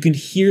 You can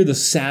hear the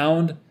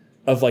sound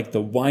of like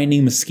the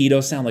whining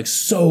mosquito sound, like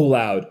so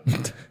loud.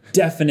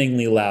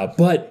 Deafeningly loud,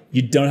 but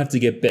you don't have to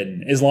get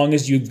bitten as long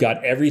as you've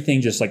got everything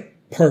just like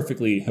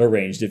perfectly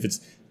arranged. If it's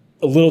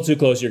a little too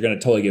close, you're going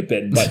to totally get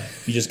bitten, but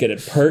if you just get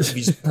it if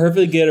you just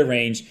perfectly get it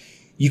arranged,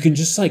 you can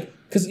just like,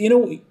 because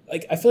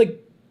like I feel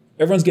like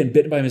everyone's getting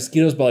bitten by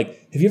mosquitoes, but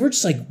like have you ever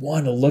just like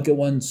wanted to look at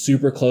one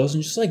super close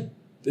and just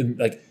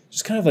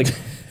just kind of like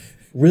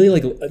really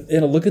like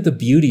look at the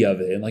beauty of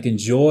it and like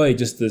enjoy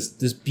just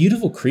this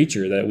beautiful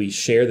creature that we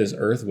share this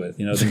earth with,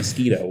 the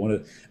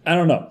mosquito. I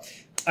don't know.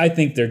 I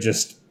think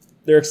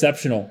they're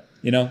exceptional.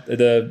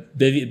 The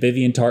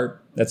bivy and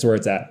tarp, that's where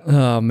it's at.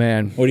 Oh,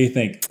 man. What do you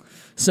think?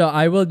 So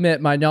I will admit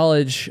my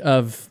knowledge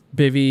of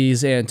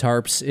bivvies and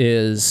tarps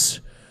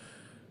is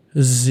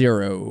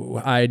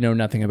zero. I know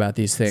nothing about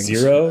these things.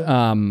 Zero?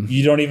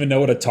 You don't even know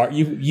what a tarp...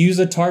 You use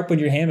a tarp when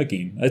you're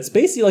hammocking. It's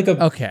basically like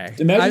a... Okay.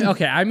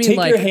 I mean,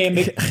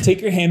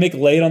 take your hammock,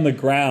 lay it on the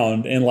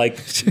ground, and like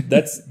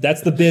that's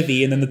the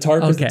bivvy, and then the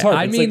tarp is the tarp.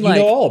 It's like you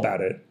know all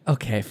about it.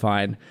 Okay,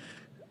 fine.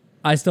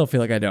 I still feel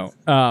like I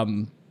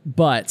don't.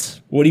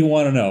 But what do you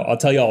want to know? I'll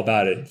tell you all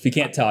about it. If you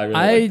can't tell,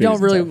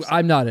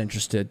 I'm not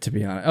interested, to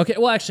be honest. Okay,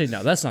 well, actually,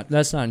 no, that's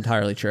not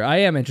entirely true. I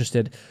am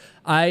interested.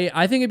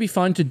 I think it'd be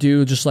fun to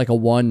do just like a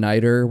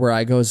one-nighter where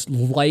I go as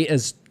light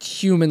as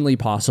humanly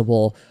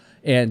possible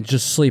and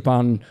just sleep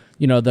on,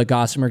 the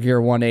Gossamer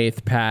Gear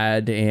 1/8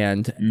 pad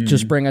and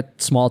just bring a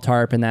small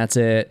tarp and that's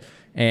it.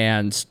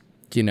 And,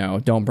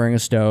 don't bring a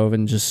stove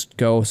and just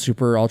go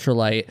super ultra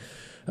light.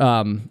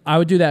 I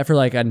would do that for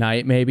like a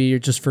night, maybe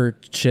just for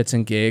shits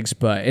and gigs.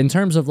 But in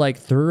terms of like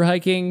through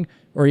hiking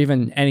or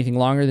even anything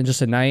longer than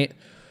just a night,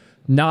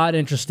 not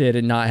interested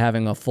in not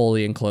having a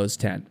fully enclosed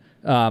tent.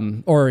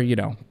 Or,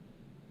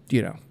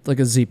 like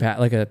a Z-Pack,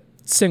 like a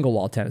single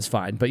wall tent is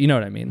fine, but you know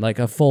what I mean? Like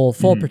a full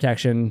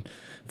protection,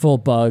 full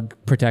bug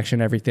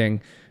protection,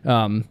 everything.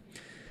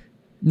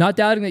 Not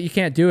doubting that you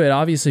can't do it.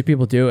 Obviously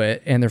people do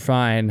it and they're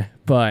fine,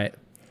 but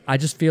I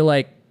just feel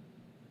like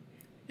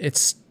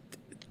it's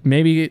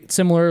maybe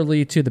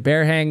similarly to the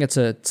bear hang. It's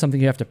something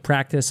you have to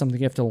practice, something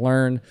you have to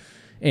learn.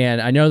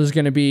 And I know there's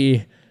going to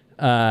be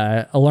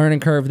a learning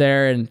curve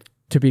there. And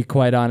to be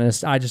quite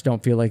honest, I just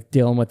don't feel like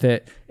dealing with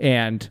it.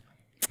 And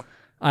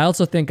I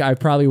also think I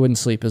probably wouldn't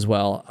sleep as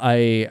well.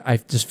 I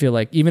just feel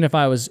like even if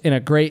I was in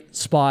a great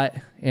spot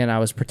and I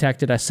was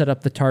protected, I set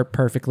up the tarp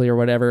perfectly or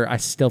whatever, I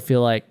still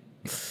feel like,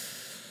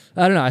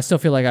 I don't know, I still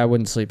feel like I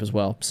wouldn't sleep as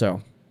well.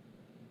 So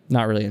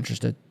not really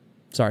interested.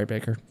 Sorry,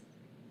 Baker.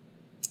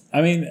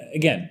 I mean,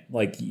 again,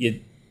 like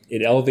it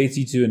elevates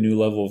you to a new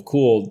level of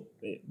cool.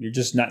 You're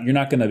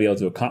not going to be able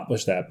to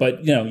accomplish that,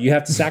 but you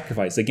have to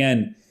sacrifice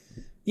again.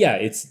 Yeah,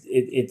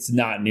 it's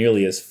not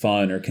nearly as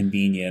fun or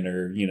convenient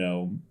or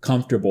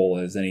comfortable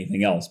as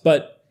anything else.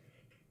 But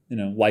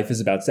life is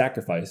about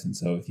sacrifice, and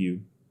so if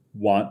you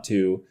want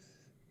to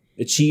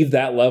achieve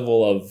that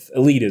level of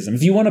elitism,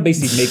 if you want to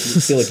basically make you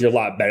feel like you're a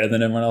lot better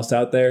than everyone else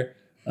out there,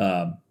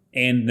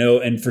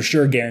 and for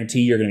sure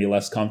guarantee you're going to be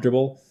less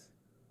comfortable,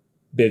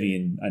 bivy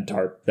and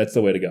tarp, that's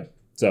the way to go.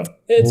 So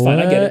it's fine.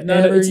 I get it.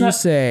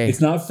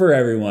 It's not for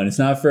everyone. It's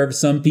not for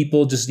some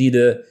people. Just need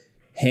to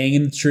hang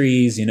in the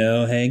trees,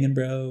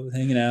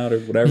 hanging out or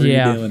whatever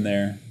you're doing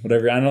there.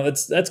 Whatever. I don't know.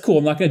 That's cool.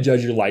 I'm not going to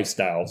judge your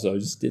lifestyle. So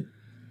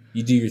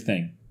you do your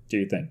thing. Do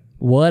your thing.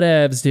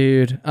 Whatevs,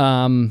 dude.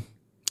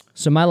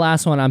 So my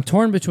last one, I'm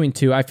torn between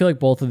two. I feel like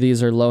both of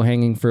these are low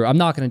hanging fruit. I'm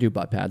not going to do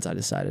butt pads. I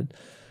decided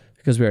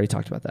because we already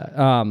talked about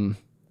that.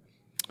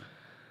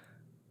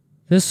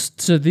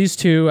 These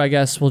two, I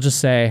guess we'll just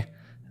say,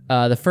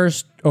 the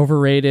first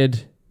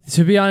overrated.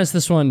 To be honest,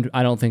 this one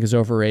I don't think is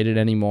overrated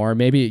anymore.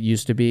 Maybe it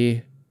used to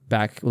be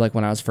back like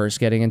when I was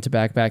first getting into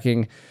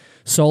backpacking.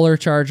 Solar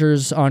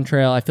chargers on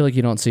trail. I feel like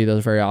you don't see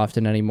those very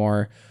often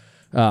anymore.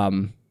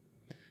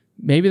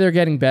 Maybe they're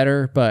getting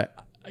better, but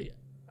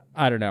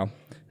I don't know.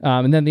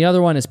 And then the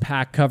other one is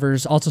pack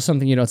covers. Also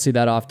something you don't see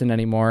that often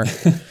anymore.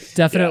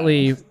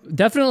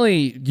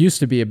 Definitely used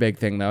to be a big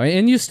thing though.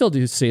 And you still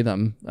do see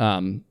them,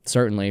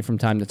 certainly from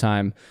time to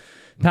time.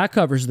 Pack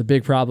covers, the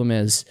big problem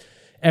is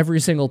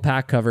every single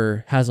pack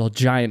cover has a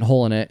giant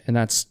hole in it. And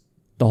that's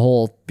the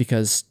hole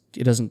because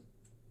it doesn't,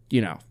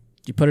 you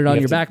put it on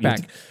your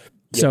backpack.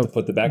 You have to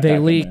put the backpack they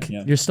leak. In there,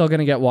 yeah. You're still going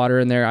to get water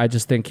in there. I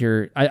just think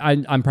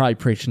I'm probably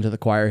preaching to the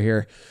choir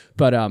here,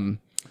 but,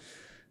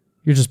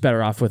 you're just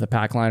better off with a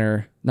pack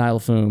liner,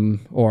 Nylofoam,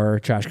 or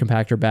trash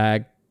compactor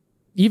bag.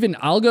 Even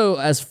I'll go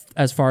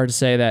as far to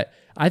say that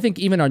I think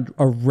even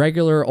a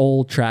regular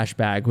old trash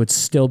bag would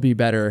still be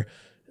better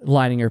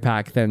lining your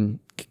pack than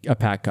a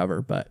pack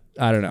cover. But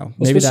I don't know.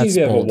 Maybe especially that's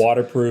if you bold. have a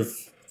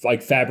waterproof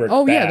fabric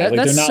bag. Yeah,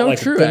 that's so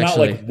true. They're not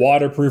like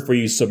waterproof where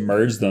you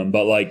submerge them,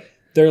 but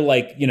they're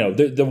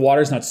the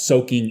water's not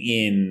soaking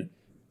in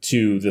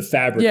to the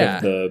fabric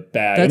of the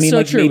bag. That's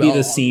so true. Maybe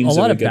the seams. A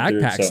lot of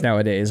backpacks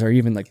nowadays are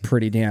even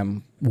pretty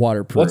damn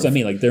waterproof. Well, that's what I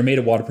mean. They're made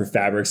of waterproof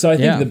fabric. So I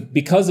think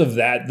because of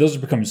that, those have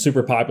become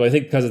super popular. I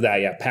think because of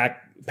that,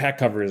 pack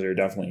covers are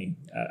definitely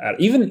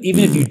even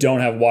if you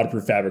don't have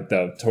waterproof fabric,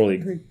 though. Totally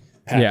agree.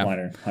 Pack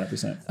liner,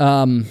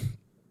 100%.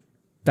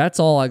 That's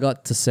all I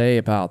got to say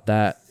about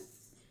that.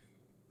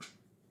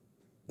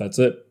 That's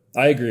it.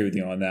 I agree with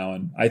you on that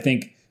one. I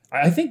think.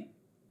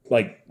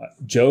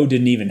 Joe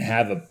didn't even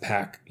have a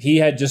pack. He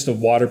had just a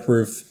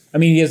waterproof. I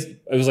mean, it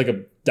was like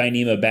a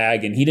Dyneema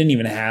bag, and he didn't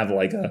even have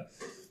like a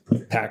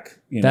pack,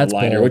 that's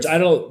liner. Bold. Which I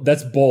don't.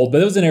 That's bold, but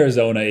it was in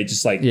Arizona. It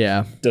just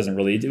doesn't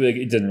really.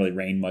 It didn't really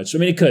rain much. I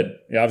mean, it could.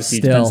 It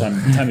obviously depends on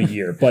time of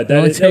year, but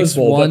it takes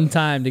bold, one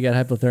time to get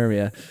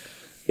hypothermia.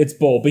 It's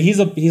bold, but he's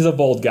a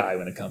bold guy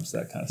when it comes to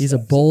that kind of stuff. He's a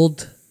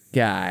bold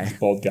guy.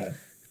 Bold guy.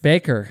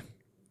 Baker,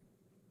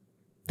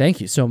 thank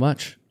you so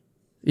much.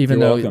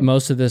 Even though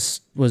most of this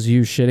was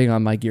you shitting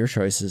on my gear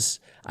choices,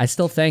 I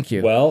still thank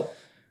you. Well,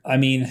 I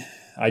mean,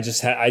 I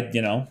just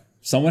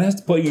someone has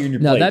to put you in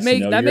your place.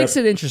 That makes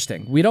it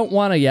interesting. We don't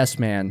want a yes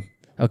man,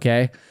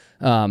 okay?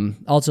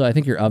 Also, I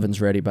think your oven's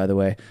ready, by the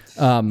way.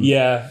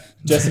 Yeah,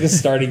 Jessica's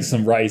starting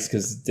some rice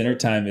because dinner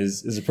time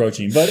is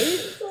approaching. But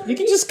you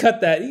can just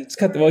cut that.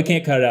 Well, we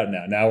can't cut it out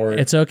now.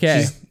 It's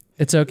okay.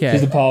 It's okay.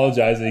 She's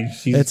apologizing.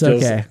 It's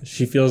okay.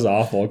 She feels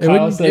awful.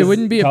 It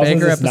wouldn't be a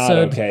Baker episode. Not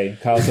okay.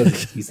 Kyle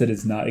says he said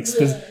it's not.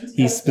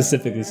 He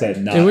specifically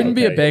said not. It wouldn't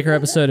be a Baker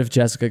episode if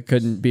Jessica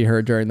couldn't be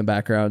heard during the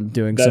background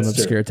doing some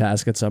obscure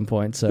task at some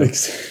point. So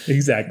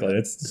exactly,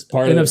 it's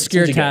part of an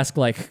obscure task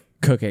like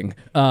cooking.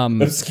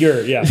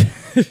 Obscure, yeah.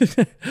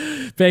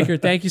 Baker,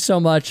 thank you so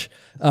much.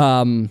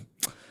 And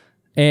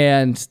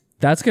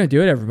that's going to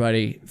do it,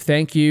 everybody.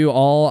 Thank you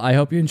all. I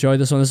hope you enjoyed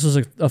this one. This was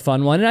a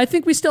fun one. And I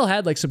think we still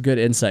had some good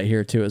insight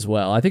here too as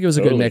well. I think it was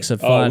a good mix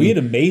of fun. We had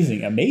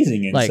amazing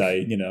insight,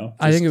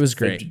 I think it was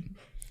great.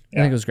 I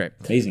think it was great.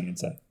 Amazing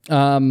insight.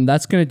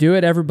 That's going to do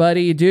it,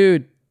 everybody.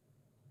 Dude,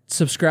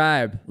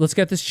 subscribe. Let's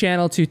get this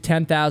channel to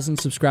 10,000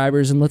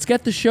 subscribers, and let's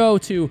get the show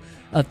to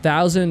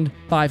 1,000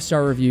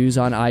 5-star reviews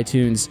on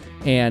iTunes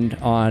and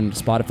on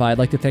Spotify. I'd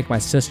like to thank my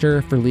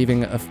sister for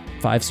leaving a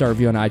 5-star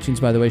review on iTunes.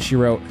 By the way, she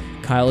wrote,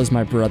 "Kyle is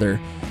my brother."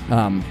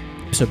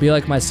 So be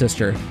like my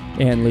sister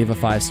and leave a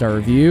 5-star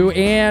review,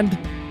 and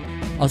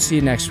I'll see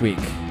you next week.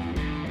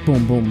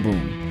 Boom, boom,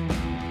 boom.